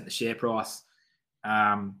sent the share price,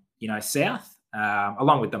 south,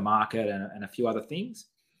 along with the market and a few other things.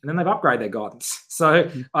 And then they've upgraded their guidance. So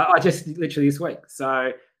I just literally this week.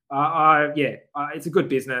 So it's a good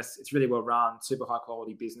business. It's really well run, super high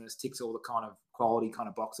quality business, ticks all the kind of quality kind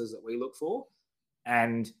of boxes that we look for.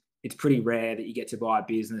 And it's pretty rare that you get to buy a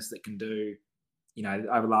business that can do,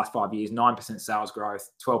 over the last 5 years, 9% sales growth,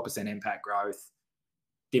 12% NPAT growth,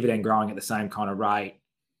 dividend growing at the same kind of rate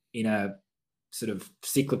in a sort of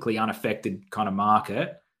cyclically unaffected kind of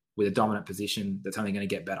market with a dominant position that's only going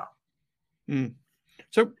to get better. Mm.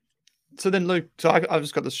 So then, Luke, I've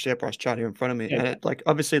just got this share price chart here in front of me, and it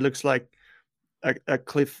obviously looks like a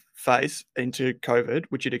cliff face into COVID,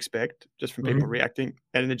 which you'd expect just from people reacting,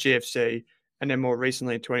 and in the GFC, and then more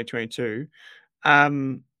recently in 2022.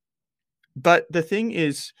 But the thing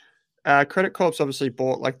is, Credit Corp's obviously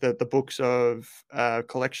bought like the books of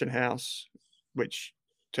Collection House, which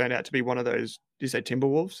turned out to be one of those. Do you say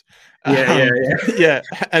Timberwolves? Yeah.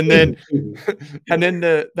 And then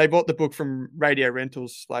they bought the book from Radio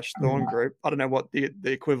Rentals / Thorn Group. I don't know what the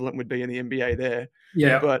equivalent would be in the NBA there.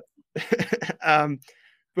 Yeah. But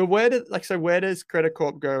where does Credit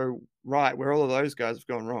Corp go right where all of those guys have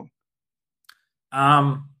gone wrong?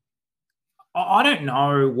 I don't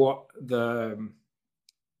know what it's a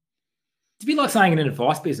bit like saying in an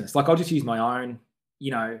advice business. Like I'll just use my own,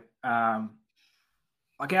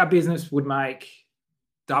 like our business would make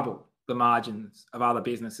double the margins of other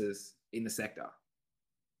businesses in the sector.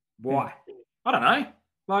 Why? I don't know.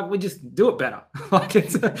 Like, we just do it better.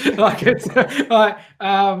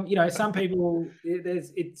 Some people,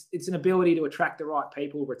 it's an ability to attract the right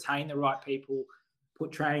people, retain the right people,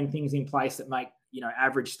 put training things in place that make,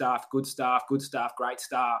 average staff, great staff.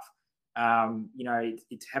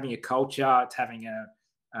 It's having a culture, it's having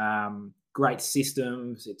great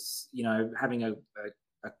systems. It's, having a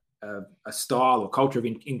style or culture of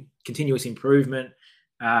continuous improvement,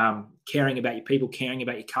 caring about your people, caring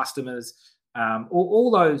about your customers.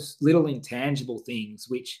 All those little intangible things,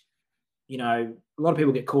 which, a lot of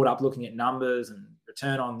people get caught up looking at numbers and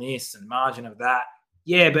return on this and margin of that.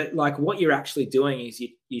 Yeah, but like, what you're actually doing is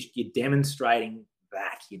you're demonstrating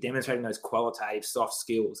that. You're demonstrating those qualitative soft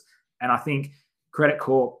skills. And I think Credit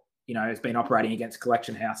Corp, has been operating against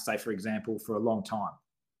Collection House, say, for example, for a long time.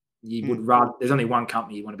 You would rather, there's only one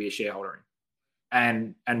company you want to be a shareholder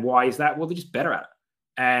in. And why is that? Well, they're just better at it.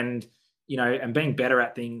 And and being better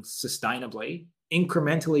at things sustainably,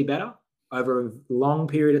 incrementally better over a long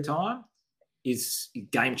period of time is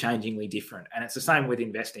game-changingly different. And it's the same with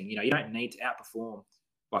investing. You don't need to outperform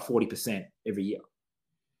by 40% every year.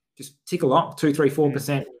 Just tick along 2, 3,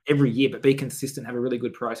 4% every year, but be consistent, have a really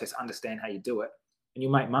good process, understand how you do it, and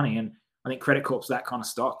you'll make money. And I think Credit Corp's that kind of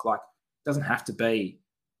stock. Like, it doesn't have to be,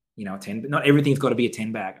 a 10, but not everything's got to be a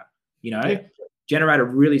 10 bagger, Generate a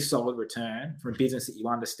really solid return from a business that you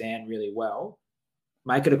understand really well.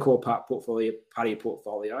 Make it a core part of your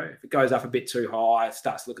portfolio. If it goes up a bit too high, it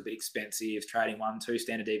starts to look a bit expensive, trading 1-2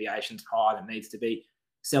 standard deviations higher than needs to be,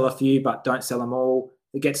 sell a few, but don't sell them all.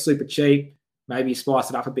 If it gets super cheap, maybe you spice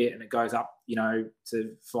it up a bit and it goes up, to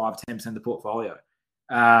 5-10% of the portfolio.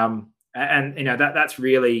 That's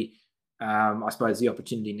really, I suppose, the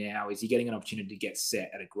opportunity now is you're getting an opportunity to get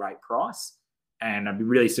set at a great price. And I'd be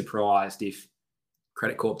really surprised if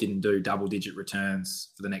Credit Corp didn't do double-digit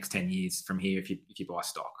returns for the next 10 years from here if you buy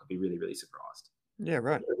stock. I'd be really, really surprised. Yeah,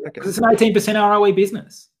 right. Okay. It's an 18% ROE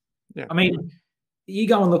business. Yeah. I mean, you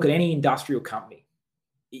go and look at any industrial company.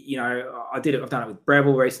 I've done it with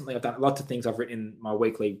Breville recently. I've done lots of things. I've written in my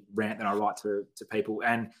weekly rant that I write to people.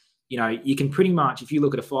 And, you can pretty much, if you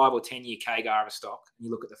look at a 5 or 10 year CAGR of a stock and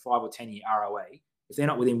you look at the 5 or 10 year ROE, if they're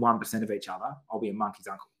not within 1% of each other, I'll be a monkey's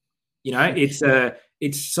uncle.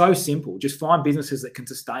 It's so simple. Just find businesses that can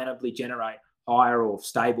sustainably generate higher or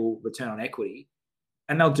stable return on equity,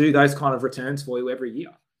 and they'll do those kind of returns for you every year.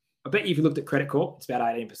 I bet you if you looked at Credit Corp, it's about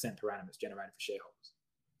 18% per annum it's generated for shareholders.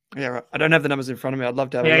 Yeah, right. I don't have the numbers in front of me. I'd love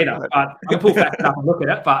to have a look. But I can pull facts up and look at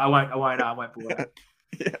it, but I won't pull it up.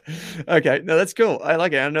 Yeah. Okay. No, that's cool. I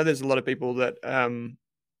like it. I know there's a lot of people that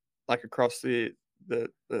like across the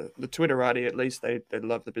Twitterati, at least they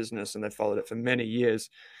love the business and they've followed it for many years.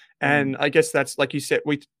 And I guess that's, like you said,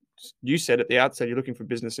 you said at the outset, you're looking for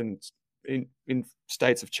business in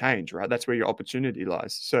states of change, right? That's where your opportunity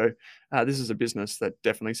lies. So this is a business that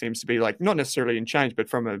definitely seems to be, like, not necessarily in change, but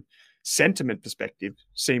from a sentiment perspective,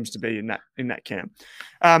 seems to be in that camp.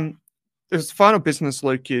 This final business,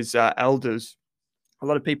 Luke, is Elders. A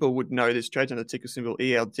lot of people would know this, trades under the ticker symbol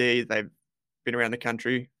ELD. They've been around the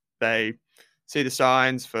country. They see the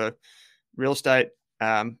signs for real estate,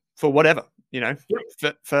 for whatever,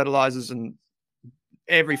 fertilizers, and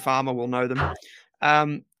every farmer will know them.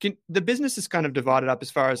 The business is kind of divided up, as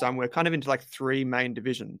far as I'm aware, kind of into like 3 main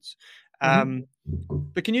divisions.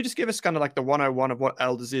 But can you just give us kind of like the 101 of what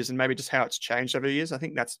Elders is and maybe just how it's changed over the years? I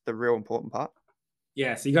think that's the real important part.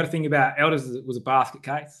 Yeah, so you got to think about Elders was a basket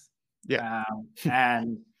case. Yeah.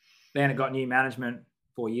 And then it got new management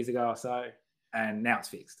 4 years ago or so, and now it's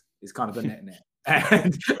fixed. It's kind of the net.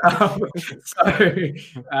 And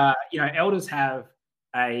Elders have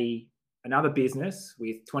another business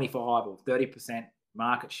with 25 or 30%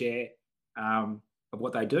 market share of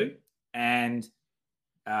what they do, and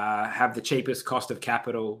have the cheapest cost of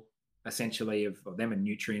capital, essentially, of them and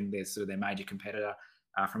Nutrien. They're sort of their major competitor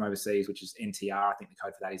from overseas, which is NTR. I think the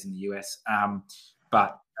code for that is in the US.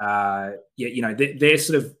 They're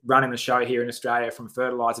sort of running the show here in Australia from a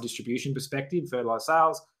fertilizer distribution perspective, fertilizer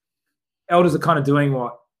sales. Elders are kind of doing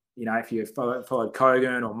what, if you followed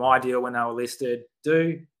Kogan or MyDeal when they were listed,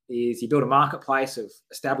 is you build a marketplace of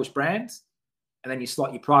established brands, and then you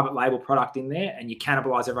slot your private label product in there and you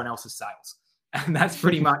cannibalize everyone else's sales. And that's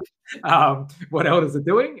pretty much what Elders are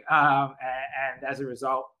doing. And as a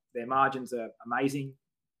result, their margins are amazing.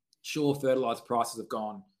 Sure, fertilizer prices have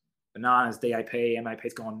gone bananas, DAP,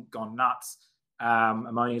 MAP's gone nuts,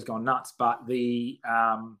 ammonia's gone nuts, but we'll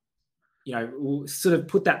sort of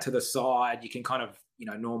put that to the side. You can kind of,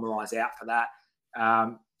 normalize out for that.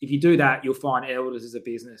 If you do that, you'll find Elders is a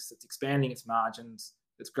business that's expanding its margins,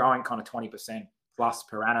 that's growing kind of 20% plus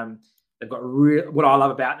per annum. They've got what I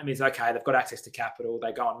love about them is, okay, they've got access to capital.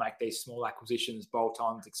 They go and make these small acquisitions,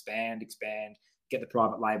 bolt-ons, expand, get the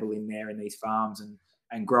private label in there in these farms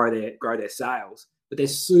and grow their sales. But they're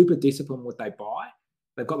super disciplined what they buy.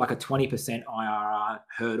 They've got like a 20% IRR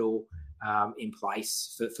hurdle in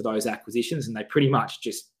place for those acquisitions, and they pretty much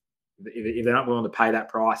just, if they're not willing to pay that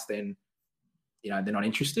price, then they're not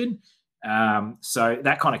interested. So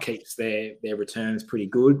that kind of keeps their returns pretty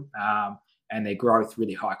good. And their growth,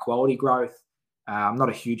 really high quality growth. I'm not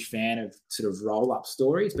a huge fan of sort of roll-up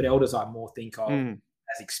stories, but Elders I more think of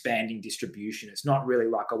as expanding distribution. It's not really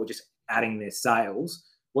like, we're just adding their sales.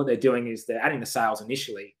 What they're doing is they're adding the sales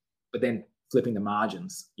initially, but then flipping the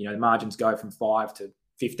margins. The margins go from 5 to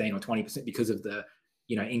 15 or 20% because of the,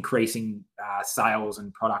 increasing sales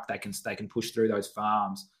and product they can push through those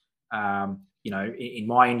farms. In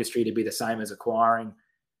my industry, to be the same as acquiring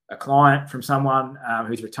a client from someone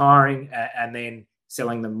who's retiring and then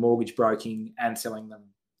selling them mortgage broking and selling them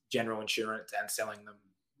general insurance and selling them,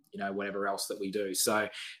 whatever else that we do. So,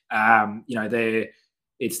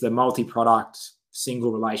 it's the multi-product,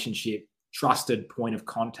 single relationship, trusted point of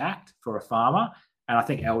contact for a farmer. And I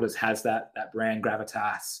think Elders has that brand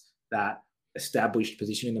gravitas, that established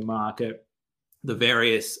position in the market. The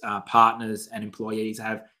various partners and employees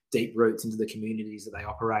have deep roots into the communities that they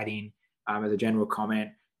operate in, as a general comment.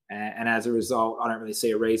 And as a result, I don't really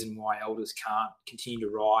see a reason why Elders can't continue to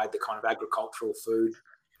ride the kind of agricultural food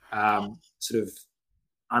sort of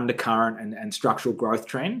undercurrent and structural growth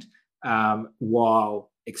trend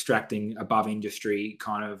while extracting above industry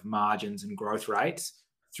kind of margins and growth rates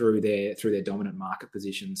through their dominant market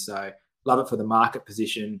position. So love it for the market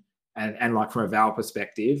position. And like from a val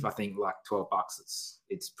perspective, I think like $12,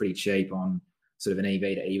 it's pretty cheap on sort of an EV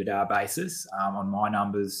to EBITDA basis on my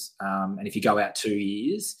numbers. And if you go out 2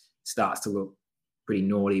 years, it starts to look pretty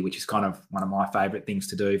naughty, which is kind of one of my favorite things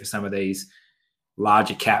to do for some of these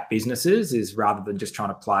larger cap businesses, is rather than just trying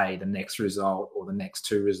to play the next result or the next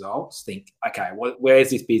 2 results, think, okay, where's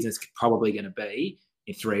this business probably going to be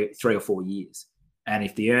in three or 4 years? And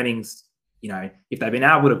if the earnings, if they've been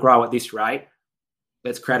able to grow at this rate,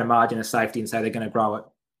 let's create a margin of safety and say they're going to grow at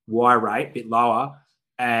Y rate, a bit lower,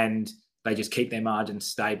 and they just keep their margins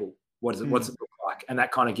stable. What's it look like? And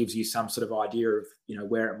that kind of gives you some sort of idea of,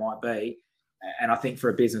 where it might be. And I think for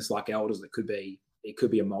a business like Elders, it could be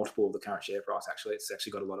a multiple of the current share price. Actually, it's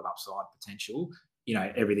actually got a lot of upside potential,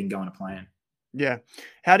 everything going to plan. Yeah.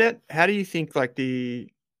 How do you think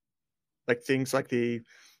things like the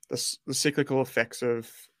cyclical effects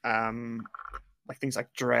of like things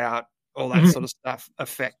like drought, all that sort of stuff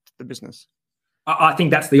affect the business? I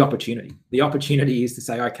think that's the opportunity. The opportunity is to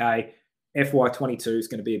say, okay, FY22 is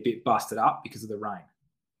going to be a bit busted up because of the rain.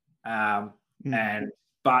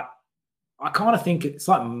 But I kind of think it's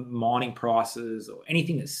like mining prices or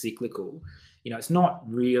anything that's cyclical. It's not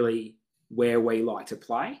really where we like to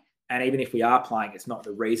play. And even if we are playing, it's not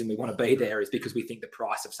the reason we want to be there, is because we think the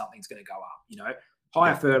price of something's going to go up.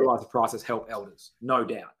 Higher fertilizer prices help Elders, no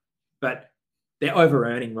doubt. But they're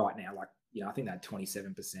over-earning right now. Like, I think they're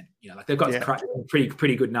 27%. Like they've got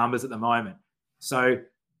pretty good numbers at the moment. So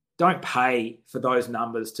don't pay for those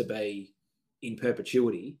numbers to be in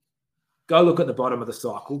perpetuity. Go look at the bottom of the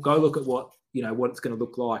cycle. Go look at what it's going to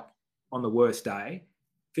look like on the worst day.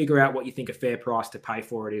 Figure out what you think a fair price to pay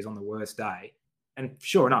for it is on the worst day. And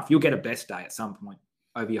sure enough, you'll get a best day at some point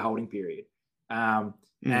over your holding period. And,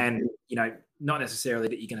 not necessarily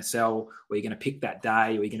that you're going to sell or you're going to pick that day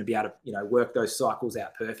or you're going to be able to, work those cycles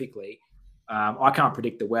out perfectly. I can't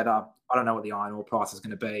predict the weather. I don't know what the iron ore price is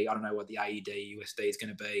going to be. I don't know what the AUD, USD is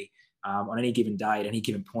going to be on any given day at any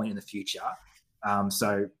given point in the future.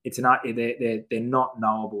 So they're not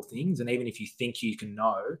knowable things. And even if you think you can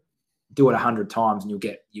know, do it 100 times and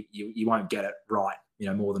you won't get it right,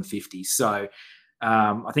 more than 50. So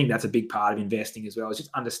I think that's a big part of investing as well, is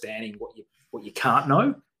just understanding what you can't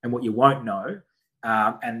know and what you won't know,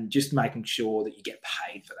 and just making sure that you get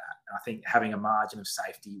paid for that. And I think having a margin of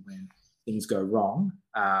safety when things go wrong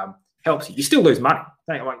helps you. You still lose money.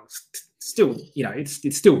 Still,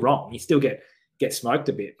 it's still wrong. You still get smoked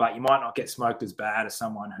a bit, but you might not get smoked as bad as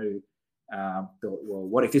someone who thought, well,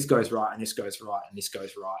 what if this goes right and this goes right and this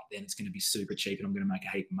goes right? Then it's going to be super cheap and I'm going to make a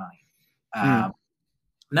heap of money. And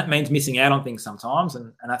that means missing out on things sometimes,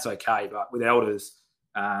 and that's okay. But with Elders,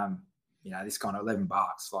 this kind of $11,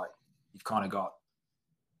 like you've kind of got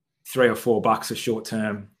 $3 or $4 of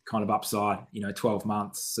short-term kind of upside, 12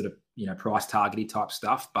 months sort of, price targeting type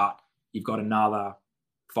stuff, but you've got another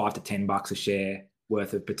 $5 to $10 a share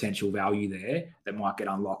worth of potential value there that might get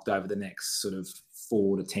unlocked over the next sort of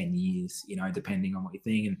 4 to 10 years, depending on what you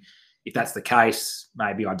think. And if that's the case,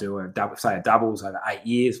 maybe I do a doubles over 8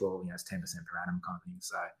 years. Well, it's 10% per annum kind of thing.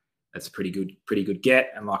 So that's a pretty good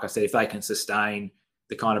get. And like I said, if they can sustain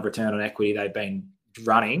the kind of return on equity they've been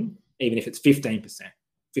running, even if it's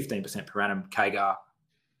 15% per annum CAGR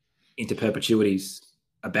into perpetuities,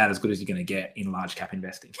 about as good as you're going to get in large cap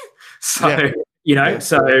investing. So, that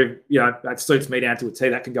suits me down to a T.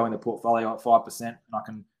 That can go in the portfolio at 5%, and I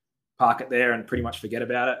can park it there and pretty much forget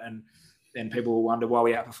about it. And then people will wonder why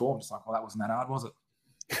we outperformed. It's like, well, that wasn't that hard, was it?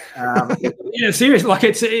 Seriously, like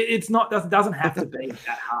it's not, doesn't have to be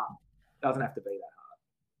that hard. Doesn't have to be that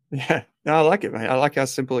hard. Yeah, no, I like it, mate. I like how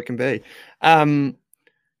simple it can be.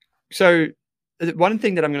 So one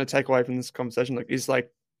thing that I'm going to take away from this conversation is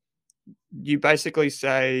like, you basically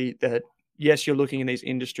say that, yes, you're looking in these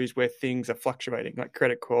industries where things are fluctuating, like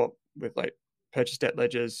Credit Corp with like purchase debt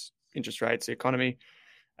ledgers, interest rates, the economy,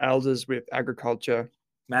 Elders with agriculture,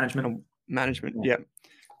 management. Yeah.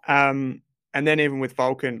 And then even with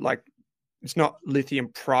Vulcan, like it's not lithium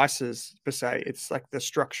prices per se, it's like the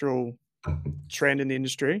structural trend in the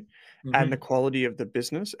industry and the quality of the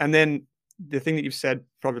business. And then the thing that you've said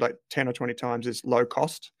probably like 10 or 20 times is low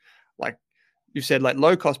cost. Like you've said like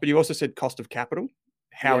low cost, but you also said cost of capital,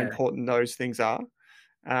 how important those things are.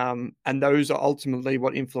 And those are ultimately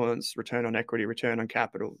what influence return on equity, return on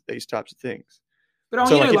capital, these types of things. But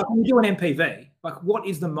when you do an NPV, like what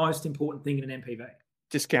is the most important thing in an NPV?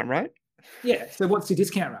 Discount rate. Yeah. So what's your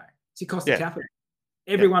discount rate? It's your cost of capital.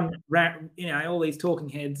 Everyone, all these talking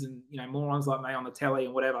heads and, morons like me on the telly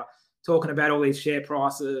and whatever, talking about all these share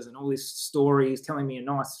prices and all these stories, telling me a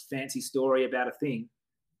nice fancy story about a thing.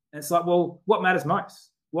 And it's like, well, what matters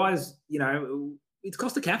most? Why is, it's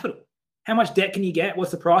cost of capital. How much debt can you get?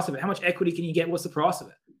 What's the price of it? How much equity can you get? What's the price of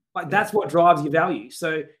it? Like that's what drives your value.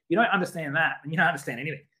 So you don't understand that, and you don't understand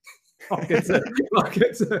anything. It's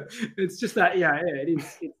just that, it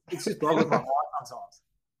is. It's just boggles my mind sometimes.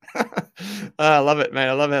 I love it, mate.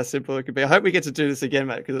 I love how simple it can be. I hope we get to do this again,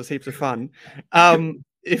 mate, because it's heaps of fun.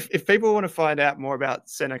 If people want to find out more about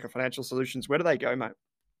Seneca Financial Solutions, where do they go, mate?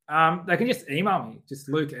 They can just email me, just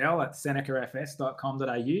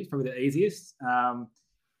lukeL@senecafs.com.au, probably the easiest. Or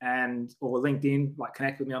LinkedIn, like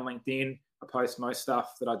connect with me on LinkedIn. I post most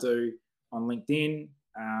stuff that I do on LinkedIn.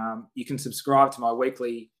 You can subscribe to my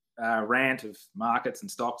weekly rant of markets and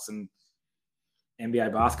stocks and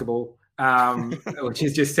NBA basketball, which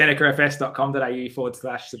is just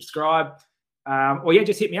senecafs.com.au/subscribe.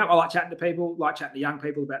 Just hit me up. I like chatting to people, like chatting to young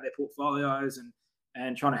people about their portfolios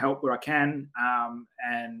and trying to help where I can.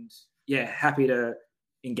 Happy to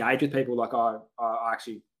engage with people. Like I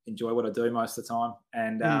actually enjoy what I do most of the time,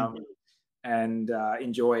 and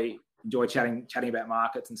enjoy chatting about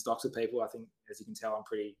markets and stocks with people. I think, as you can tell, I'm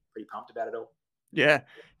pretty pumped about it all. Yeah.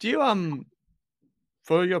 Do you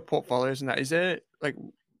for your portfolios and that, is there like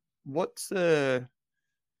what's the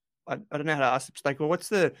I don't know how to ask this, like, well, what's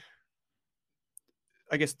the,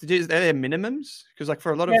 I guess, are there minimums? Because like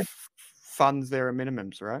for a lot of funds, there are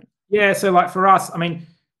minimums, right? Yeah. So like for us, I mean,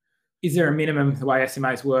 is there a minimum the way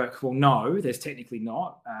SMAs work? Well, no, there's technically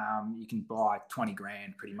not. You can buy 20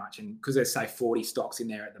 grand pretty much. And because there's say 40 stocks in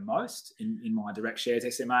there at the most in my direct shares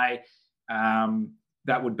SMA,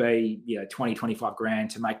 that would be 20, 25 grand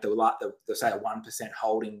to make the say a 1%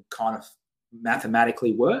 holding kind of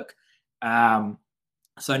mathematically work. So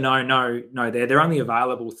no, they're only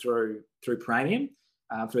available through Praemium,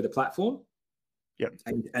 through the platform. Yep.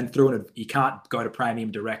 And through you can't go to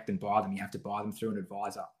Praemium direct and buy them. You have to buy them through an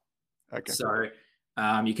advisor. Okay. So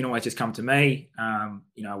you can always just come to me.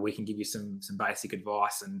 We can give you some basic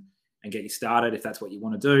advice and get you started if that's what you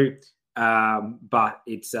want to do. But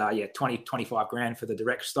it's 20, 25 grand for the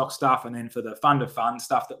direct stock stuff, and then for the fund of fund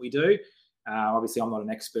stuff that we do. Obviously, I'm not an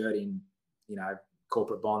expert in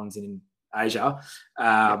corporate bonds in Asia.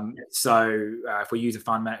 So if we use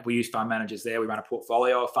fund managers there, we run a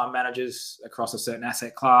portfolio of fund managers across a certain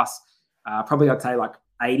asset class. Probably I'd say like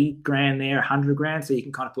 80 grand there, 100 grand. So you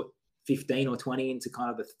can kind of put 15 or 20 into kind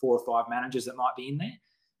of the 4 or 5 managers that might be in there.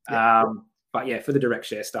 But for the direct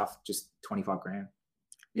share stuff, just 25 grand.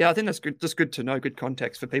 Yeah, I think that's good. That's good to know. Good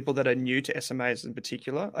context for people that are new to SMAs in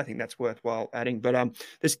particular. I think that's worthwhile adding. But there'll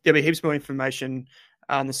be heaps more information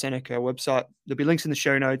on the Seneca website. There'll be links in the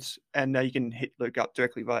show notes, and you can hit Luke up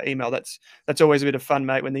directly via email. That's always a bit of fun,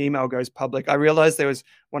 mate, when the email goes public. I realized there was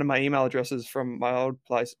one of my email addresses from my old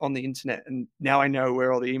place on the internet, and now I know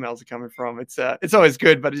where all the emails are coming from. It's always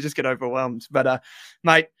good, but you just get overwhelmed. But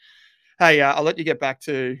mate, hey, I'll let you get back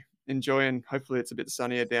to enjoying. Hopefully, it's a bit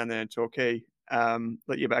sunnier down there in Torquay.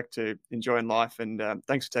 Let you back to enjoying life, and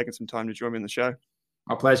thanks for taking some time to join me on the show.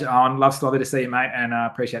 My pleasure, Owen. Lovely to see you, mate, and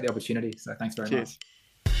appreciate the opportunity. So thanks very much.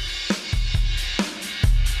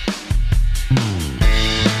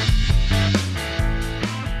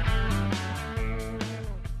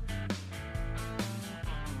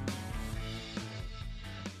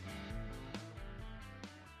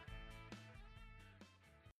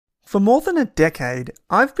 For more than a decade,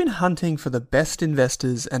 I've been hunting for the best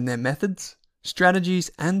investors and their methods, strategies,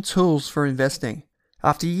 and tools for investing.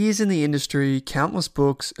 After years in the industry, countless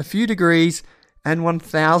books, a few degrees, and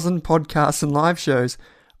 1,000 podcasts and live shows,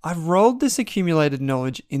 I've rolled this accumulated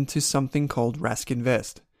knowledge into something called Rask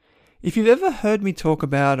Invest. If you've ever heard me talk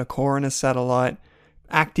about a core and a satellite,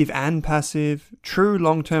 active and passive, true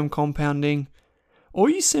long-term compounding, or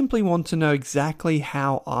you simply want to know exactly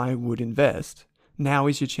how I would invest, now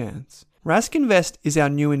is your chance. Rask Invest is our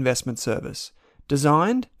new investment service,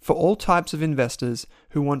 designed for all types of investors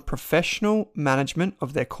who want professional management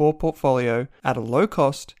of their core portfolio at a low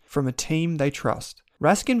cost from a team they trust.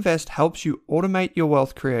 Rask Invest helps you automate your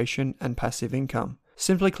wealth creation and passive income.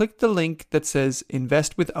 Simply click the link that says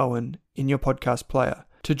Invest with Owen in your podcast player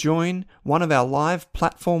to join one of our live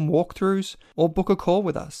platform walkthroughs or book a call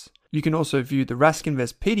with us. You can also view the Rask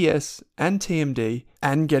Invest PDS and TMD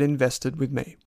and get invested with me.